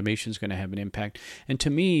know automation is going to have an impact. And to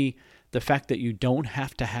me, the fact that you don't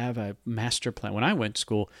have to have a master plan. When I went to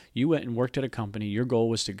school, you went and worked at a company. Your goal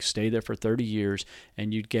was to stay there for 30 years,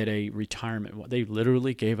 and you'd get a retirement. They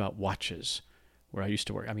literally gave out watches where I used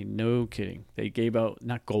to work. I mean, no kidding. They gave out,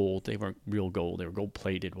 not gold, they weren't real gold, they were gold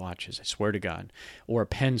plated watches, I swear to God. Or a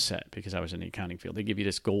pen set, because I was in the accounting field. They give you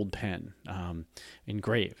this gold pen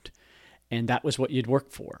engraved. And that was what you'd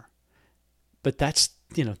work for. But that's,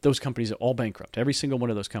 those companies are all bankrupt. Every single one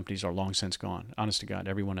of those companies are long since gone, honest to God,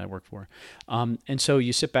 every one I worked for. And so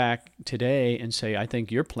you sit back today and say, I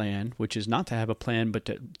think your plan, which is not to have a plan, but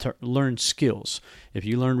to learn skills. If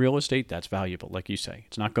you learn real estate, that's valuable, like you say.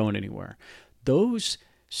 It's not going anywhere. Those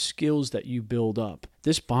skills that you build up,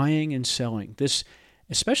 this buying and selling, this,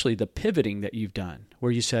 especially the pivoting that you've done,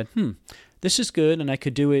 where you said, this is good and I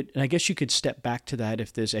could do it. And I guess you could step back to that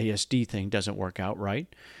if this ASD thing doesn't work out right.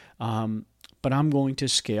 But I'm going to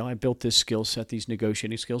scale. I built this skill set, these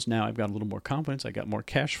negotiating skills. Now I've got a little more confidence. I got more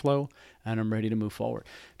cash flow, and I'm ready to move forward.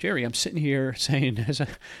 Jerry, I'm sitting here saying, as I'm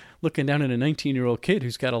looking down at a 19-year-old kid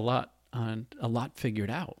who's got a lot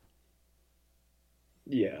figured out.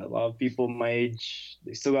 Yeah, a lot of people my age,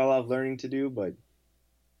 they still got a lot of learning to do, but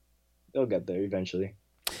they'll get there eventually.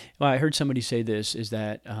 Well, I heard somebody say this, is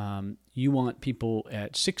that you want people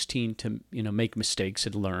at 16 to make mistakes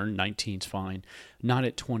and learn. 19's fine, not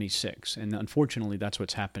at 26. And unfortunately, that's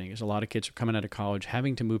what's happening. Is a lot of kids are coming out of college,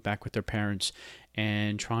 having to move back with their parents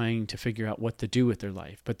and trying to figure out what to do with their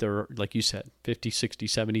life. But they're, like you said, $50,000,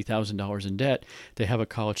 $60,000, $70,000 in debt. They have a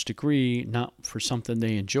college degree, not for something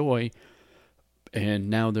they enjoy. And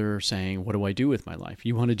now they're saying, what do I do with my life?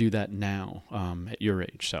 You want to do that now at your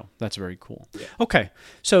age. So that's very cool. Yeah. Okay.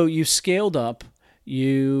 So you scaled up.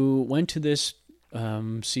 You went to this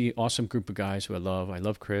awesome group of guys who I love. I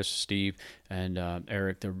love Chris, Steve, and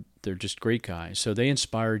Eric. They're just great guys. So they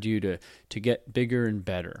inspired you to get bigger and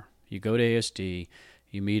better. You go to ASD.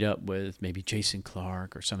 You meet up with maybe Jason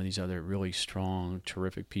Clark or some of these other really strong,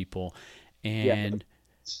 terrific people. And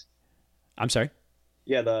I'm sorry?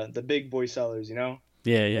 Yeah, the big boy sellers,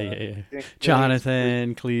 Yeah.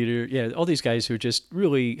 Jonathan, Cleater, yeah, all these guys who just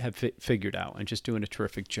really have figured out and just doing a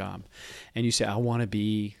terrific job. And you say, I want to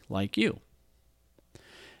be like you.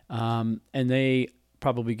 And they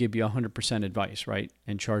probably give you 100% advice, right?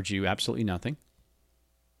 And charge you absolutely nothing.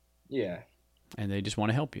 Yeah. And they just want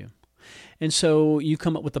to help you. And so you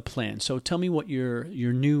come up with a plan. So tell me what your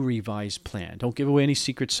new revised plan. Don't give away any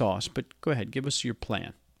secret sauce, but go ahead, give us your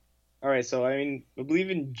plan. All right, so I believe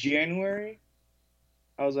in January,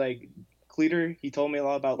 I was like, Cleater, he told me a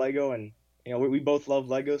lot about Lego, and we both love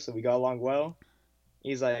Lego, so we got along well.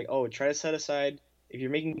 He's like, oh, try to set aside, if you're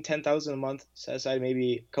making $10,000 a month, set aside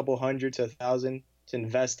maybe a couple hundred to $1,000 to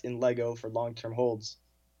invest in Lego for long-term holds.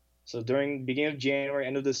 So during beginning of January,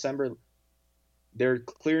 end of December, they're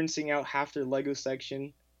clearancing out half their Lego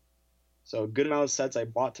section. So a good amount of sets I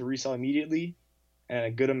bought to resell immediately, and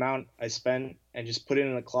a good amount I spent and just put it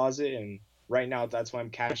in a closet. And right now, that's why I'm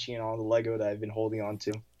cashing in all the Lego that I've been holding on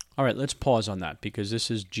to. All right, let's pause on that because this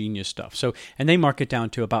is genius stuff. So, and they mark it down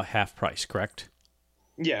to about half price, correct?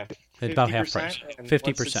 Yeah, about half price.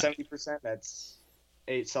 50%. 70%.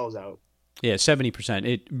 It sells out. Yeah, 70%.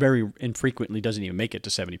 It very infrequently doesn't even make it to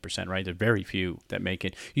 70%, right? There are very few that make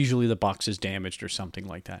it. Usually the box is damaged or something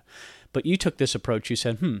like that. But you took this approach. You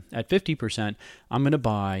said, at 50%, I'm going to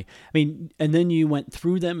buy. And then you went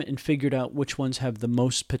through them and figured out which ones have the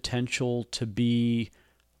most potential to be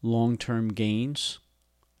long-term gains.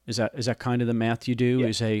 Is that kind of the math you do?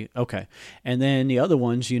 Yeah. Okay. And then the other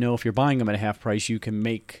ones, if you're buying them at a half price, you can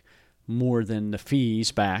make more than the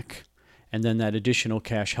fees back. And then that additional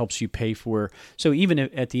cash helps you pay for. So even if,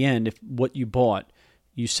 at the end, if what you bought,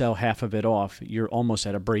 you sell half of it off, you're almost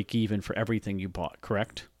at a break even for everything you bought,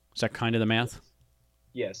 correct? Is that kind of the math?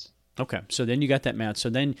 Yes. Okay. So then you got that math. So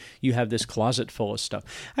then you have this closet full of stuff.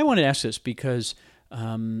 I want to ask this because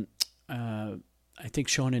I think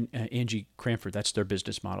Sean and Angie Cranford, that's their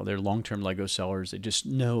business model. They're long-term Lego sellers. They just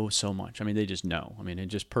know so much. They just know.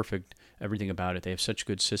 It's just perfect, everything about it. They have such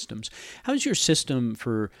good systems. How's your system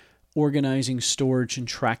for organizing, storage, and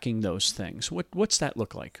tracking those things? What's that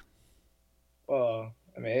look like? Well,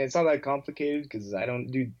 it's not that complicated because I don't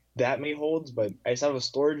do that many holds, but I just have a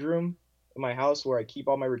storage room in my house where I keep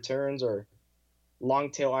all my returns or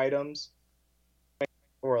long tail items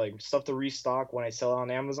or like stuff to restock when I sell it on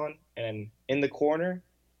Amazon. And in the corner,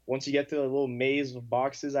 once you get to the little maze of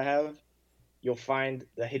boxes I have, you'll find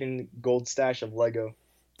the hidden gold stash of Lego.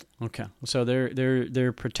 Okay, so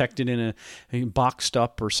they're protected in a boxed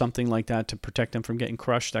up or something like that to protect them from getting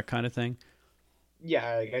crushed, that kind of thing.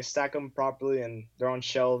 Yeah, like I stack them properly and they're on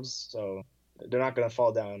shelves, so they're not gonna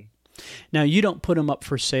fall down. Now you don't put them up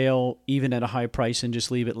for sale even at a high price and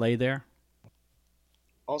just leave it lay there.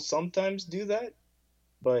 I'll sometimes do that,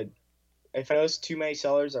 but if I notice too many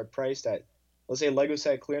sellers are priced at, let's say Lego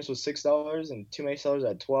set clearance was $6 and too many sellers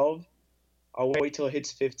at 12, I'll wait till it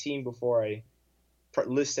hits 15 before I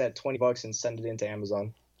list at $20 and send it into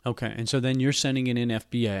Amazon. Okay, and so then you're sending it in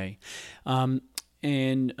FBA,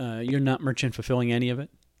 and you're not merchant fulfilling any of it.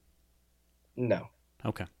 No.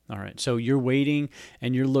 Okay. All right. So you're waiting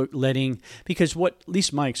and you're letting, because what at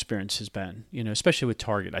least my experience has been, especially with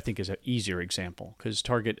Target, I think is an easier example because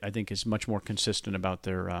Target, I think, is much more consistent about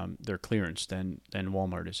their clearance than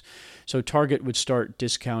Walmart is. So Target would start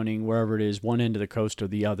discounting wherever it is, one end of the coast or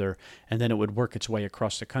the other, and then it would work its way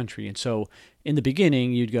across the country. And so in the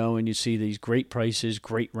beginning, you'd go and you'd see these great prices,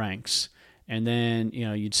 great ranks. And then,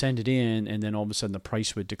 you'd send it in, and then all of a sudden the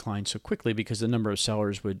price would decline so quickly because the number of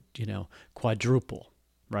sellers would, quadruple.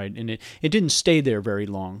 Right. And it didn't stay there very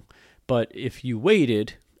long. But if you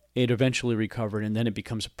waited, it eventually recovered and then it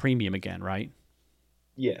becomes a premium again, right?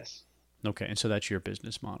 Yes. Okay. And so that's your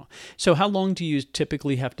business model. So how long do you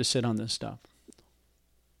typically have to sit on this stuff?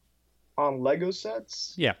 On Lego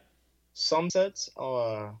sets? Yeah. Some sets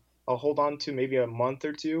I'll hold on to maybe a month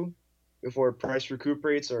or two before price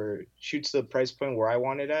recuperates or shoots the price point where I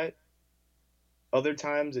want it at. Other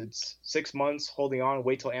times it's 6 months holding on,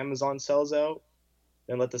 wait till Amazon sells out.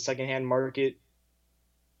 Then let the secondhand market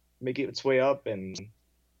make its way up, and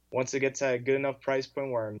once it gets at a good enough price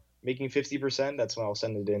point where I'm making 50%, that's when I'll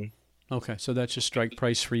send it in. Okay, so that's a strike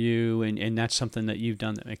price for you, and that's something that you've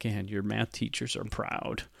done. Again, your math teachers are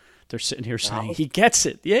proud. They're sitting here saying he gets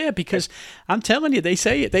it. Yeah, because I'm telling you, they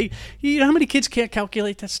say it. You know how many kids can't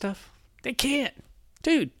calculate that stuff? They can't,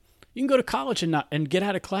 dude. You can go to college and get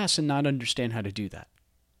out of class and not understand how to do that.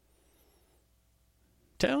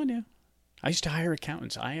 I'm telling you. I used to hire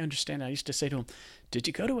accountants. I understand. I used to say to them, did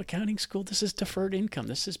you go to accounting school? This is deferred income.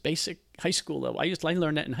 This is basic high school level. I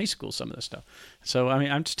learned that in high school, some of this stuff. So,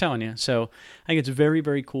 I'm just telling you. So I think it's very,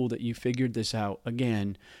 very cool that you figured this out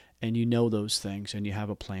again and you know those things and you have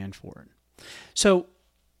a plan for it. So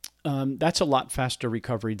that's a lot faster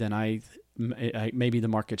recovery than maybe the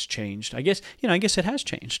market's changed. I guess it has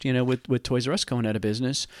changed. With Toys R Us going out of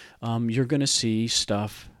business, you're going to see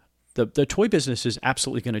stuff. The toy business is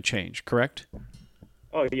absolutely going to change, correct?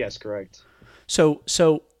 Oh, yes, correct. So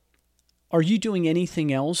are you doing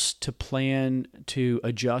anything else to plan to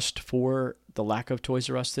adjust for the lack of Toys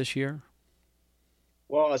R Us this year?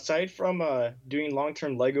 Well, aside from doing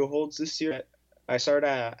long-term Lego holds this year, I started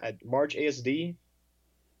at March ASD.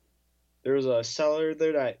 There was a seller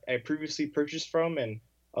there that I previously purchased from, and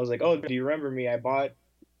I was like, oh, do you remember me? I bought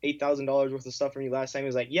 $8,000 worth of stuff from you last time. He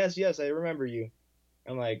was like, yes, I remember you.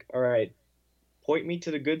 I'm like, all right, point me to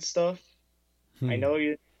the good stuff. I know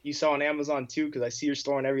you saw on Amazon too, because I see your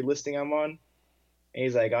store on every listing I'm on. And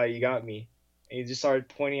he's like, oh, you got me. And he just started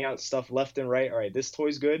pointing out stuff left and right. All right, this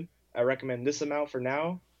toy's good. I recommend this amount for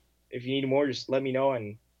now. If you need more, just let me know,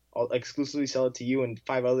 and I'll exclusively sell it to you and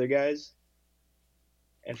 5 other guys.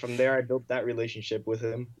 And from there, I built that relationship with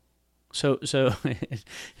him. So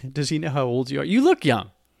does he know how old you are? You look young.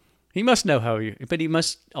 He must know but he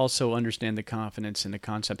must also understand the confidence and the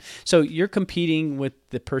concept. So you're competing with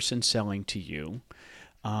the person selling to you.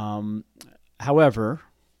 However,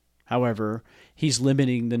 he's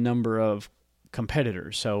limiting the number of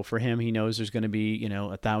competitors. So for him, he knows there's going to be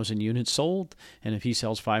 1,000 units sold, and if he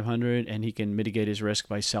sells 500, and he can mitigate his risk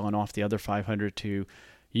by selling off the other 500 to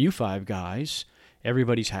you 5 guys,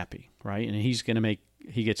 everybody's happy, right? And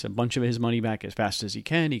he gets a bunch of his money back as fast as he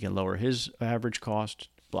can. He can lower his average cost.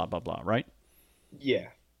 Blah, blah, blah, right? Yeah.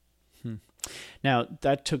 Now,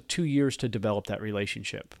 that took 2 years to develop that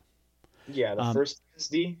relationship. Yeah, the first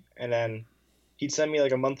SD, and then he'd send me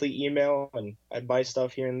like a monthly email, and I'd buy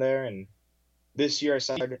stuff here and there, and this year I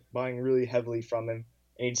started buying really heavily from him,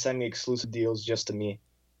 and he'd send me exclusive deals just to me.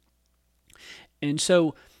 And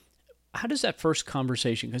so how does that first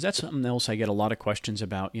conversation, because that's something else I get a lot of questions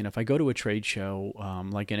about. If I go to a trade show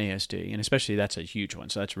like an ASD, and especially that's a huge one,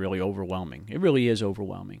 so that's really overwhelming. It really is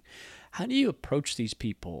overwhelming. How do you approach these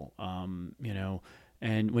people?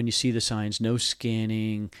 And when you see the signs, no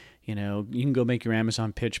scanning, you can go make your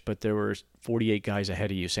Amazon pitch, but there were 48 guys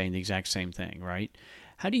ahead of you saying the exact same thing, right?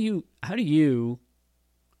 How do you,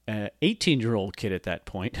 18-year-old kid at that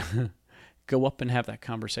point, go up and have that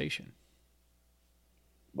conversation?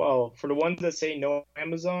 Well, for the ones that say no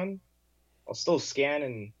Amazon, I'll still scan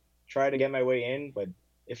and try to get my way in, but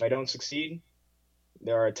if I don't succeed,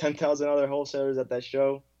 There are 10,000 other wholesalers at that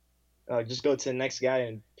show. Just go to the next guy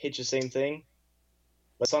and pitch the same thing.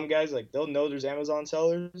 But some guys, like, they'll know there's Amazon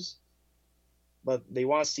sellers, but they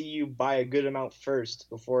want to see you buy a good amount first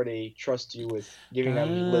before they trust you with giving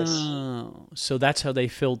them lists. Oh, so that's how they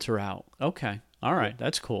filter out. Okay. All Yeah, right.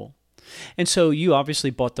 That's cool. And so you obviously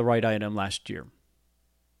bought the right item last year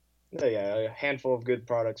yeah, a handful of good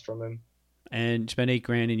products from him. and spent 8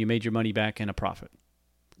 grand and you made your money back in a profit.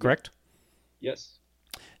 Correct? Yes.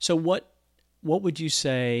 So what would you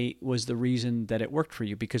say was the reason that it worked for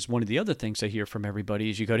you? Because one of the other things I hear from everybody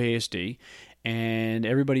is you go to ASD and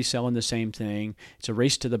everybody's selling the same thing. It's a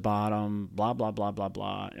race to the bottom, blah, blah, blah, blah,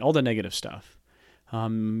 blah, all the negative stuff.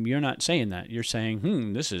 You're not saying that. You're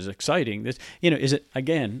saying, this is exciting. This, is it,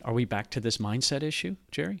 again, are we back to this mindset issue,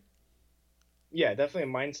 Jerry? Yeah, definitely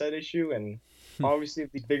a mindset issue. And obviously,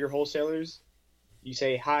 these bigger wholesalers, you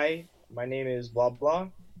say, hi, my name is blah, blah.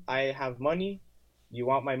 I have money. You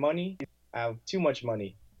want my money? I have too much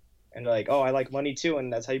money. And they're like, oh, I like money too.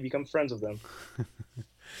 And that's how you become friends with them.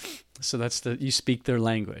 So you speak their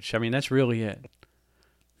language. I mean, that's really it.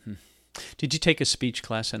 Did you take a speech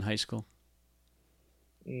class in high school?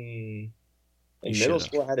 In middle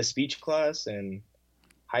school, I had a speech class, and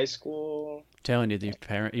high school. Telling you,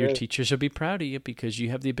 your teachers will be proud of you because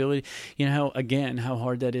you have the ability. You know how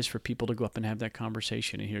hard that is for people to go up and have that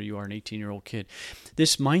conversation, and here you are, an 18-year-old kid.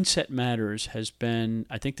 This Mindset Matters has been.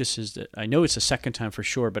 I think I know it's the second time for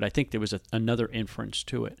sure, but I think there was another inference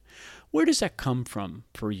to it. Where does that come from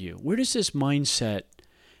for you? Where does this mindset?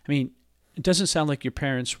 I mean, it doesn't sound like your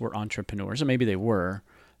parents were entrepreneurs, and maybe they were,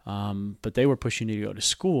 but they were pushing you to go to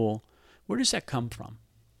school. Where does that come from?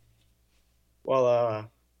 Well,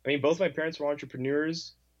 I mean, both my parents were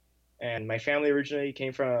entrepreneurs, and my family originally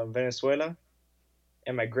came from Venezuela.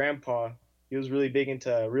 And my grandpa, he was really big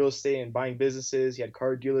into real estate and buying businesses. He had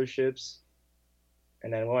car dealerships.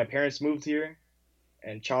 And then when my parents moved here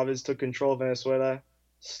and Chavez took control of Venezuela,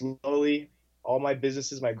 slowly all my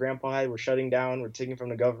businesses my grandpa had were shutting down, were taken from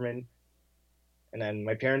the government. And then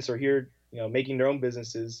my parents are here, making their own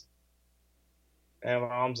businesses. And my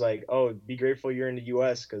mom's like, oh, be grateful you're in the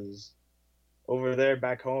U.S. because over there,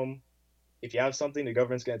 back home, if you have something, the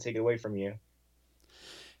government's going to take it away from you.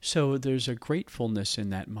 So there's a gratefulness in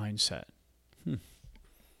that mindset.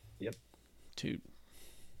 Yep. Dude.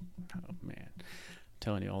 Oh, man. I'm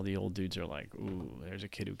telling you, all the old dudes are like, ooh, there's a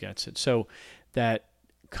kid who gets it. So that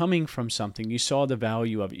coming from something, you saw the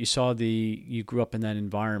value of it. You grew up in that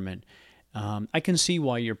environment. I can see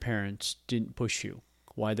why your parents didn't push you,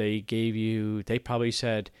 why they probably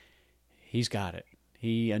said, he's got it.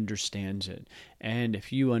 He understands it. And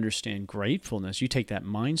if you understand gratefulness, you take that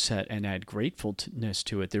mindset and add gratefulness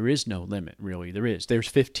to it. There is no limit, really. There is. There's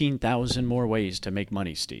 15,000 more ways to make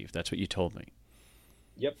money, Steve. That's what you told me.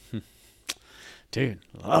 Yep. Dude,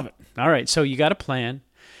 love it. All right, so you got a plan.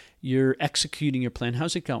 You're executing your plan.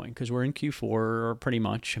 How's it going? Because we're in Q4 pretty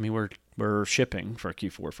much. I mean, we're shipping for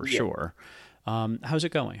Q4 for sure. How's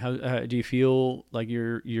it going? How do you feel like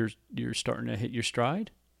you're starting to hit your stride?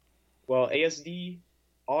 Well, ASD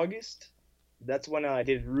August, that's when I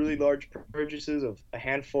did really large purchases of a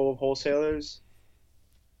handful of wholesalers.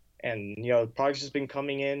 And, products just been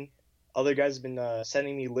coming in. Other guys have been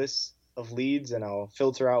sending me lists of leads, and I'll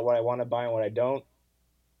filter out what I want to buy and what I don't.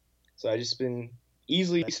 So I just been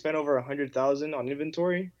easily spent over 100,000 on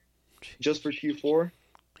inventory just for Q4.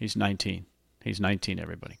 He's 19. He's 19,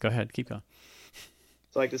 everybody. Go ahead. Keep going.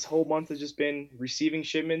 So like this whole month has just been receiving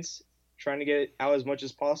shipments, trying to get it out as much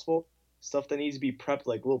as possible. Stuff that needs to be prepped,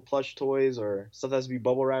 like little plush toys or stuff that has to be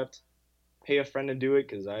bubble wrapped. Pay a friend to do it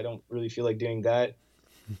because I don't really feel like doing that.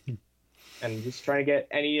 And just trying to get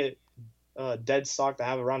any dead stock that I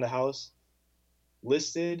have around the house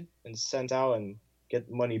listed and sent out and get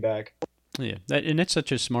the money back. Yeah, and that's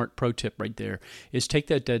such a smart pro tip right there, is take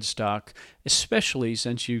that dead stock, especially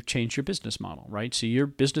since you've changed your business model, right? So your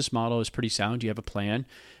business model is pretty sound. You have a plan.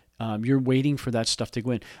 You're waiting for that stuff to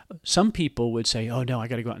go in. Some people would say, oh, no, I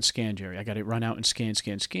got to go out and scan, Jerry. I got to run out and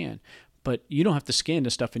scan. But you don't have to scan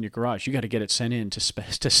the stuff in your garage. You got to get it sent in to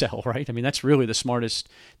sell, right? I mean, that's really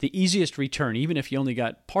the easiest return, even if you only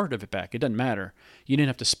got part of it back. It doesn't matter. You didn't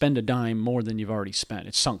have to spend a dime more than you've already spent.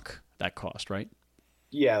 It's sunk, that cost, right?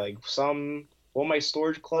 Yeah, like one of my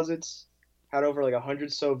storage closets had over like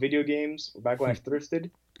 100 so video games back when I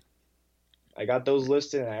thrifted. I got those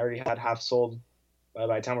listed and I already had half sold by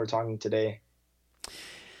the time we're talking today.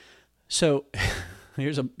 So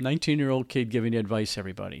here's a 19-year-old kid giving you advice,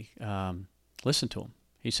 everybody. Listen to him.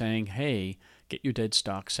 He's saying, hey, get your dead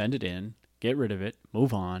stock, send it in, get rid of it,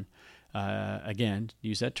 move on. again,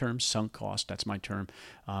 use that term, sunk cost, that's my term,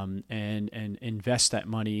 and invest that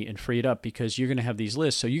money and free it up, because you're going to have these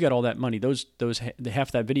lists. So you got all that money, those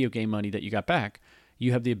half that video game money that you got back,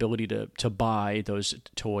 you have the ability to buy those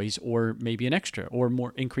toys, or maybe an extra, or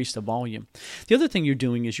more, increase the volume. The other thing you're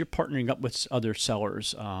doing is you're partnering up with other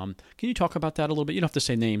sellers. Can you talk about that a little bit? You don't have to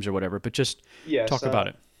say names or whatever, but just talk about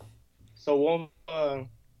it. So one of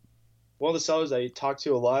the sellers I talked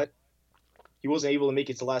to a lot, he wasn't able to make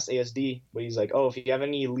it to last ASD, but he's like, oh, if you have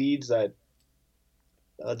any leads that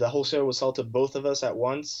the wholesaler will sell to both of us at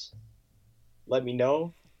once, let me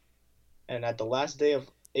know. And at the last day of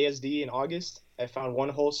ASD in August, I found one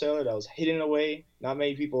wholesaler that was hidden away. Not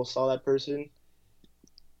many people saw that person.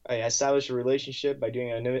 I established a relationship by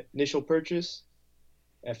doing an initial purchase.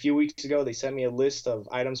 And a few weeks ago, they sent me a list of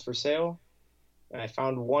items for sale. And I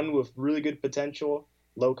found one with really good potential,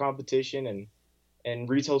 low competition, and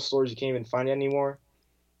retail stores you can't even find it anymore.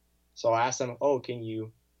 So I asked them, oh, can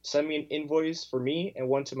you send me an invoice for me and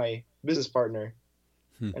one to my business partner?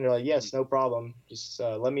 And they're like, yes, no problem. Just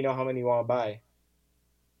let me know how many you want to buy.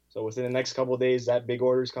 So within the next couple of days, that big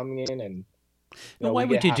order is coming in. And now, why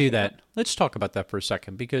would you do that? Let's talk about that for a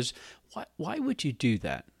second, because why would you do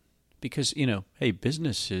that? Because, hey,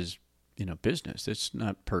 business is, business. It's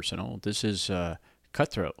not personal. This is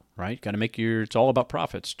cutthroat, right? Got to it's all about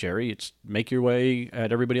profits, Jerry. It's make your way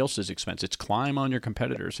at everybody else's expense. It's climb on your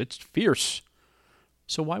competitors. It's fierce.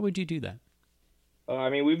 So why would you do that?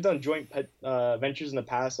 We've done joint ventures in the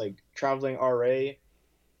past, like traveling RA.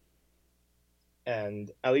 And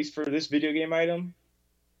at least for this video game item,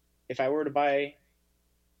 if I were to buy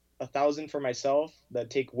 1,000 for myself, that'd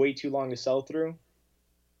take way too long to sell through.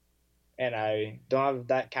 And I don't have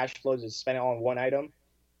that cash flow to spend it on one item.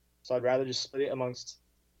 So I'd rather just split it amongst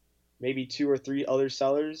maybe 2 or 3 other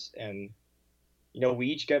sellers. And, we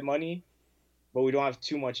each get money, but we don't have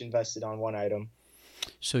too much invested on one item.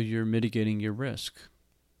 So you're mitigating your risk.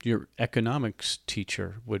 Your economics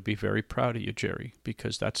teacher would be very proud of you, Jerry,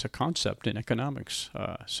 because that's a concept in economics.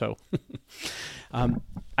 I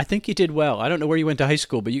think you did well. I don't know where you went to high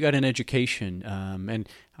school, but you got an education, and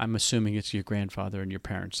I'm assuming it's your grandfather and your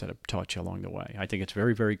parents that have taught you along the way. I think it's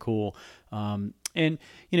very, very cool. And,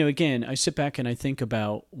 again, I sit back and I think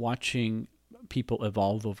about watching people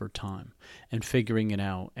evolve over time and figuring it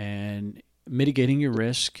out and mitigating your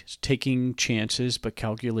risk, taking chances, but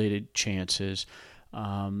calculated chances.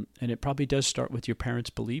 And it probably does start with your parents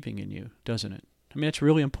believing in you, doesn't it? It's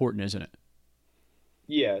really important, isn't it?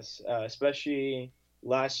 Yes, especially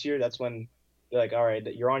last year. That's when they're like, all right,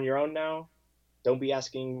 you're on your own now. Don't be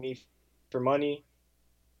asking me for money.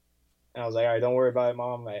 And I was like, all right, don't worry about it,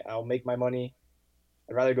 Mom. I'll make my money.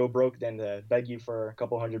 I'd rather go broke than to beg you for a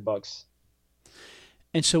couple $100.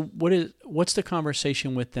 And so what's the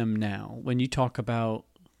conversation with them now when you talk about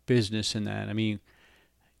business and that?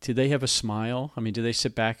 Do they have a smile? Do they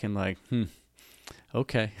sit back and like,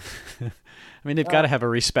 okay. They've got to have a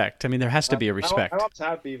respect. There has to be a respect. My mom's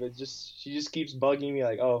happy, but she just keeps bugging me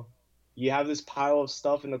like, oh, you have this pile of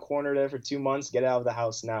stuff in the corner there for 2 months. Get it out of the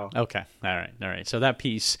house now. Okay. All right. So that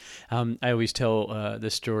piece, I always tell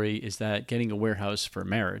this story, is that getting a warehouse for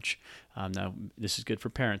marriage, now this is good for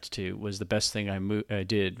parents too, was the best thing I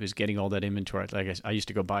did, was getting all that inventory. Like I used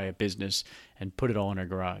to go buy a business and put it all in our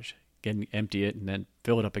garage. Empty it and then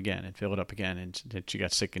fill it up again. And then she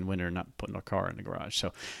got sick in winter, not putting her car in the garage.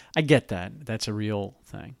 So I get that. That's a real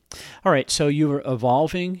thing. All right. So you were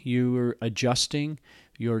evolving, you were adjusting,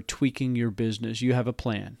 you're tweaking your business. You have a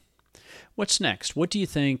plan. What's next? What do you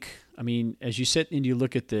think? As you sit and you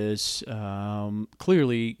look at this,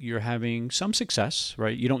 clearly you're having some success,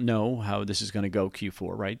 right? You don't know how this is going to go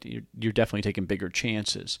Q4, right? You're definitely taking bigger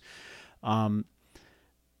chances.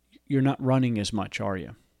 You're not running as much, are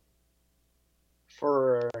you?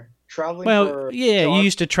 For traveling? You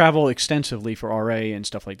used to travel extensively for RA and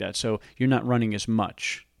stuff like that, so you're not running as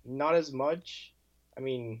much. Not as much.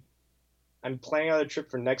 I'm planning out a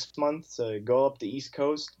trip for next month to go up the East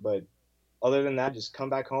Coast, but other than that, just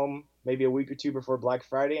come back home maybe a week or two before Black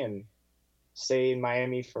Friday and stay in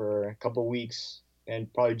Miami for a couple weeks,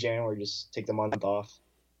 and probably January just take the month off.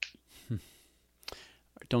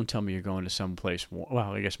 Don't tell me you're going to some place warm.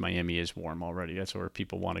 Well, I guess Miami is warm already. That's where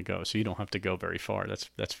people want to go, so you don't have to go very far.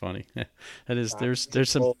 That's funny. That is there's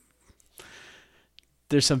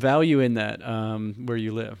some value in that where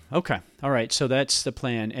you live. Okay, all right. So that's the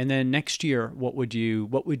plan. And then next year, what would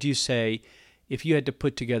you say if you had to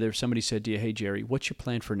put together? If somebody said to you, "Hey Jerry, what's your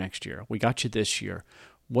plan for next year? We got you this year.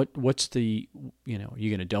 What's the, you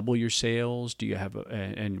going to double your sales? Do you have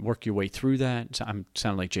and work your way through that?" So I'm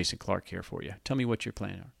sounding like Jason Clark here for you. Tell me what your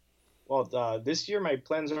plan are. Well, this year my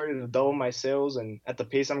plans are to double my sales, and at the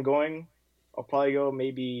pace I'm going, I'll probably go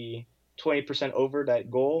maybe 20% over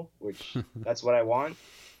that goal, which that's what I want.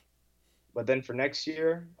 But then for next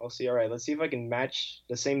year, I'll see. All right, let's see if I can match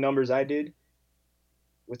the same numbers I did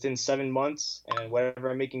within 7 months, and whatever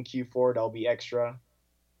I'm making Q4, that'll be extra.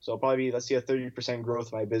 So I'll probably be, let's see, a 30%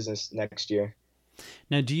 growth in my business next year.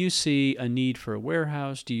 Now, do you see a need for a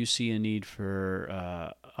warehouse? Do you see a need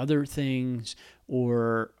for other things?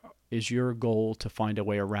 Or is your goal to find a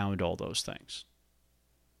way around all those things?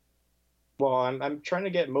 Well, I'm trying to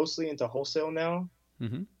get mostly into wholesale now.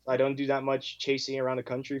 Mm-hmm. I don't do that much chasing around the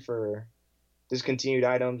country for discontinued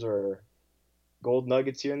items or gold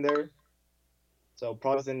nuggets here and there. So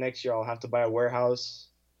probably within next year, I'll have to buy a warehouse,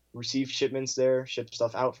 receive shipments there, ship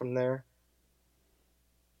stuff out from there.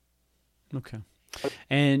 Okay.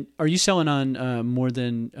 And are you selling on more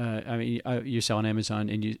than, I mean, you sell on Amazon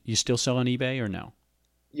and you still sell on eBay or no?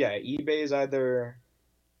 Yeah, eBay is either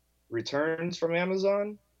returns from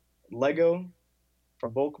Amazon, Lego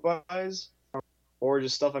from bulk buys, or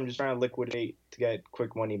just stuff I'm just trying to liquidate to get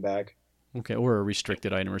quick money back. Okay, or a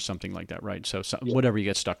restricted item or something like that, right? So Yeah. whatever you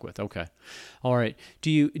get stuck with. Okay, all right. Do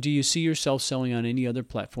you see yourself selling on any other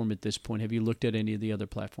platform at this point? Have you looked at any of the other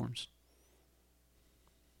platforms?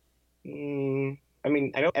 I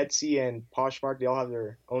mean, I know Etsy and Poshmark, they all have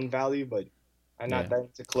their own value, but I'm Yeah, not that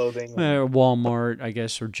into clothing. And Walmart, I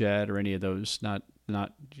guess, or Jet, or any of those. Not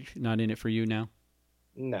in it for you now.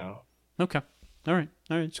 no. Okay. All right.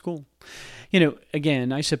 It's cool.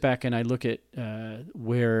 Again, I sit back and I look at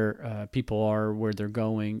where people are, where they're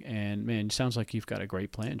going, and man, it sounds like you've got a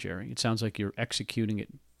great plan, Jerry. It sounds like you're executing it.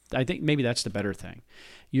 I think maybe that's the better thing.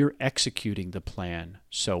 You're executing the plan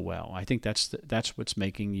so well. I think that's what's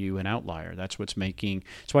making you an outlier. That's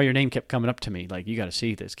why your name kept coming up to me. Like, you got to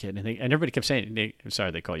see this kid, and everybody kept saying, "I'm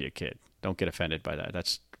sorry, they call you a kid. Don't get offended by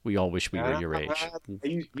that. We all wish we were your age."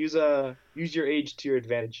 Use your age to your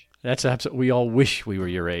advantage. That's absolutely. We all wish we were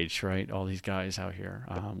your age, right? All these guys out here.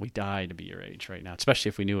 We die to be your age right now, especially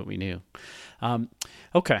if we knew what we knew.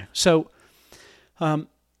 Okay, so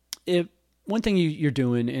if one thing you're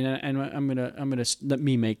doing, and I'm gonna let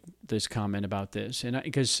me make this comment about this, and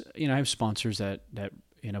because I have sponsors that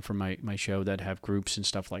for my show that have groups and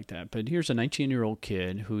stuff like that. But here's a 19-year-old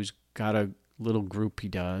kid who's got a little group he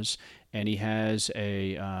does, and he has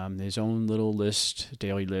a his own little list,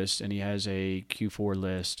 daily list, and he has a Q4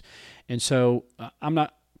 list. And so I'm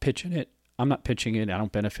not pitching it. I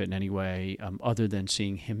don't benefit in any way other than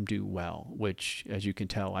seeing him do well, which, as you can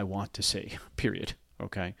tell, I want to see, period.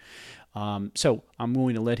 Okay. So I'm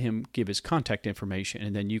going to let him give his contact information,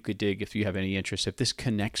 and then you could dig if you have any interest. If this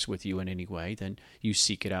connects with you in any way, then you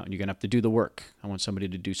seek it out, and you're going to have to do the work. I want somebody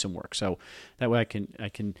to do some work, so that way I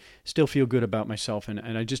can still feel good about myself,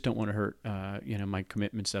 and I just don't want to hurt my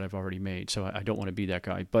commitments that I've already made. So I don't want to be that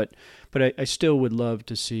guy, but I still would love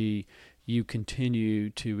to see you continue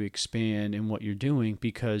to expand in what you're doing,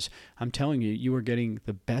 because I'm telling you, you are getting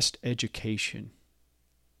the best education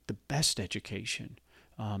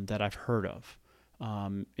that I've heard of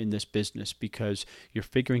in this business, because you're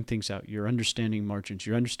figuring things out. You're understanding margins.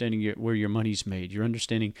 You're understanding where your money's made. You're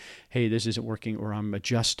understanding, hey, this isn't working, or I'm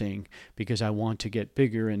adjusting because I want to get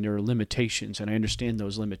bigger, and there are limitations, and I understand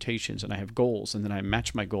those limitations, and I have goals, and then I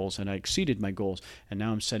match my goals, and I exceeded my goals, and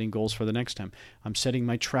now I'm setting goals for the next time. I'm setting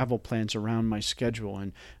my travel plans around my schedule,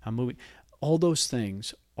 and I'm moving. All those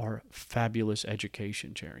things are fabulous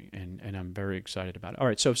education, Jerry, and I'm very excited about it. All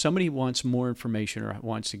right, so if somebody wants more information or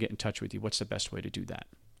wants to get in touch with you, what's the best way to do that?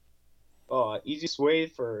 Easiest way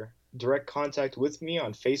for direct contact with me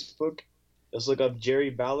on Facebook, just look up Jerry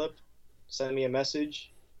Balep, send me a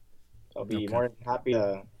message. I'll be more than happy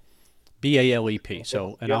to. BALEP.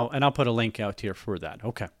 So, and I'll put a link out here for that.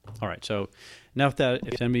 Okay. All right. So now if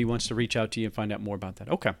anybody wants to reach out to you and find out more about that.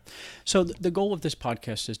 Okay. So the goal of this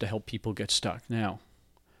podcast is to help people get stuck. Now,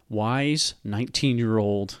 wise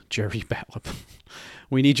 19-year-old Jerry Balep,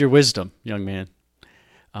 we need your wisdom, young man,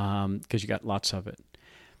 because you got lots of it.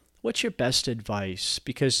 What's your best advice?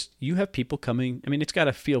 Because you have people coming. I mean, it's got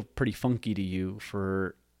to feel pretty funky to you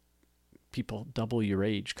for people double your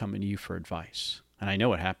age coming to you for advice. And I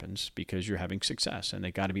know it happens because you're having success, and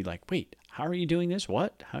they got to be like, wait, how are you doing this?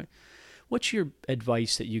 What? What's your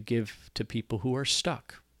advice that you give to people who are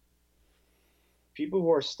stuck? People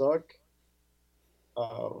who are stuck,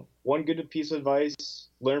 one good piece of advice: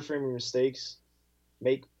 learn from your mistakes.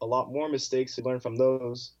 Make a lot more mistakes to learn from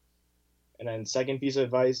those. And then second piece of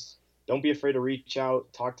advice: don't be afraid to reach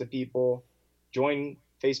out, talk to people, join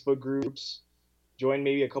Facebook groups, join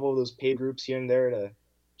maybe a couple of those paid groups here and there to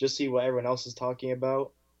just see what everyone else is talking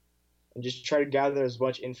about, and just try to gather as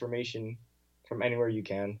much information from anywhere you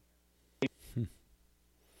can.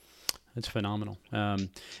 That's phenomenal.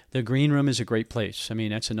 The green room is a great place. I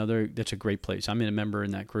mean, that's a great place. I'm a member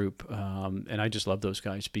in that group. And I just love those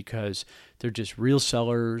guys because they're just real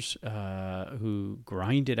sellers who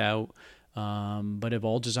grind it out, but have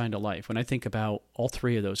all designed a life. When I think about all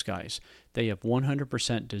three of those guys, they have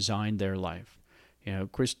 100% designed their life. You know,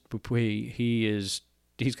 Chris Pupuy, he's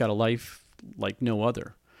got a life like no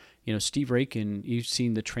other. You know, Steve Rakin, you've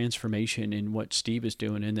seen the transformation in what Steve is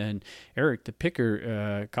doing. And then Eric, the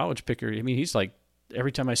picker, college picker, I mean, he's like,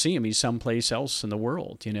 every time I see him, he's someplace else in the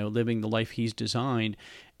world, you know, living the life he's designed,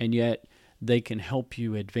 and yet they can help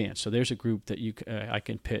you advance. So there's a group that I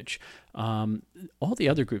can pitch. All the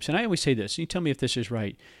other groups, and I always say this, you tell me if this is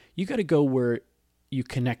right, you got to go where you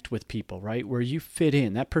connect with people, right? Where you fit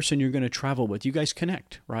in, that person you're going to travel with, you guys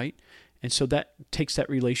connect, right? And so that takes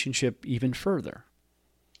that relationship even further.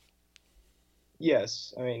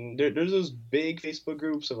 Yes, I mean, there's those big Facebook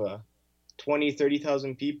groups of 20,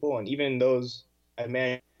 30,000 people, and even those, I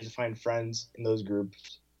managed to find friends in those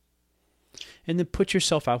groups. And then put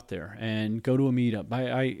yourself out there and go to a meetup.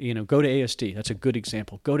 Go to ASD. That's a good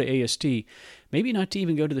example. Go to ASD, maybe not to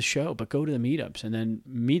even go to the show, but go to the meetups and then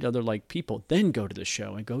meet other like people. Then go to the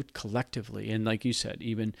show and go collectively. And like you said,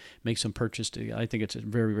 even make some purchase. I think it's a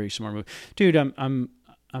very, very smart move, dude.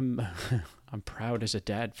 I'm proud as a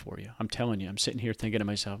dad for you. I'm telling you. I'm sitting here thinking to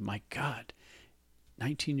myself, my God,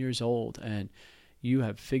 19 years old, and you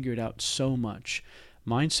have figured out so much.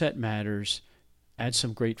 Mindset matters. Add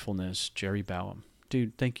some gratefulness, Jerry Balep.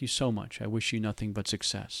 Dude, thank you so much. I wish you nothing but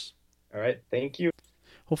success. All right. Thank you.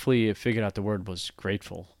 Hopefully you figured out the word was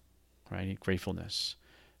grateful, right? Gratefulness.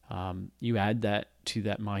 You add that to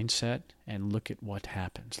that mindset and look at what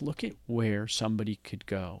happens. Look at where somebody could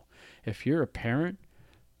go. If you're a parent,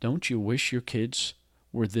 don't you wish your kids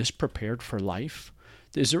were this prepared for life?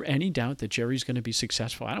 Is there any doubt that Jerry's going to be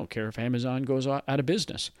successful? I don't care if Amazon goes out of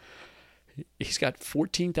business. He's got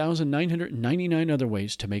 14,999 other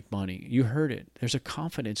ways to make money. You heard it. There's a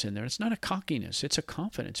confidence in there. It's not a cockiness. It's a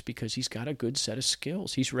confidence because he's got a good set of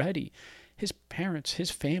skills. He's ready. His parents,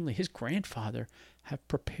 his family, his grandfather have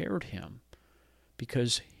prepared him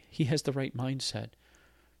because he has the right mindset.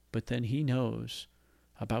 But then he knows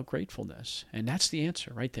about gratefulness. And that's the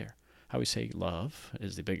answer right there. I always say love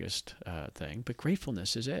is the biggest thing, but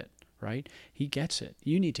gratefulness is it, right? He gets it.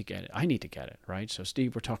 You need to get it. I need to get it, right? So,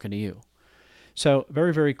 Steve, we're talking to you. So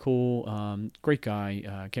very, very cool. Great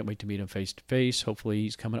guy. Can't wait to meet him face to face. Hopefully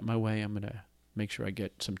he's coming up my way. I'm going to make sure I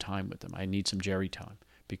get some time with him. I need some Jerry time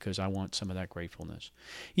because I want some of that gratefulness.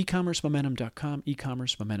 ecommercemomentum.com,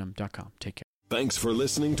 ecommercemomentum.com. Take care. Thanks for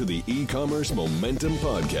listening to the E-Commerce Momentum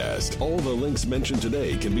Podcast. All the links mentioned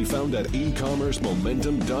today can be found at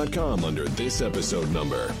ecommercemomentum.com under this episode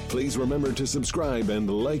number. Please remember to subscribe and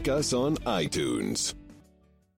like us on iTunes.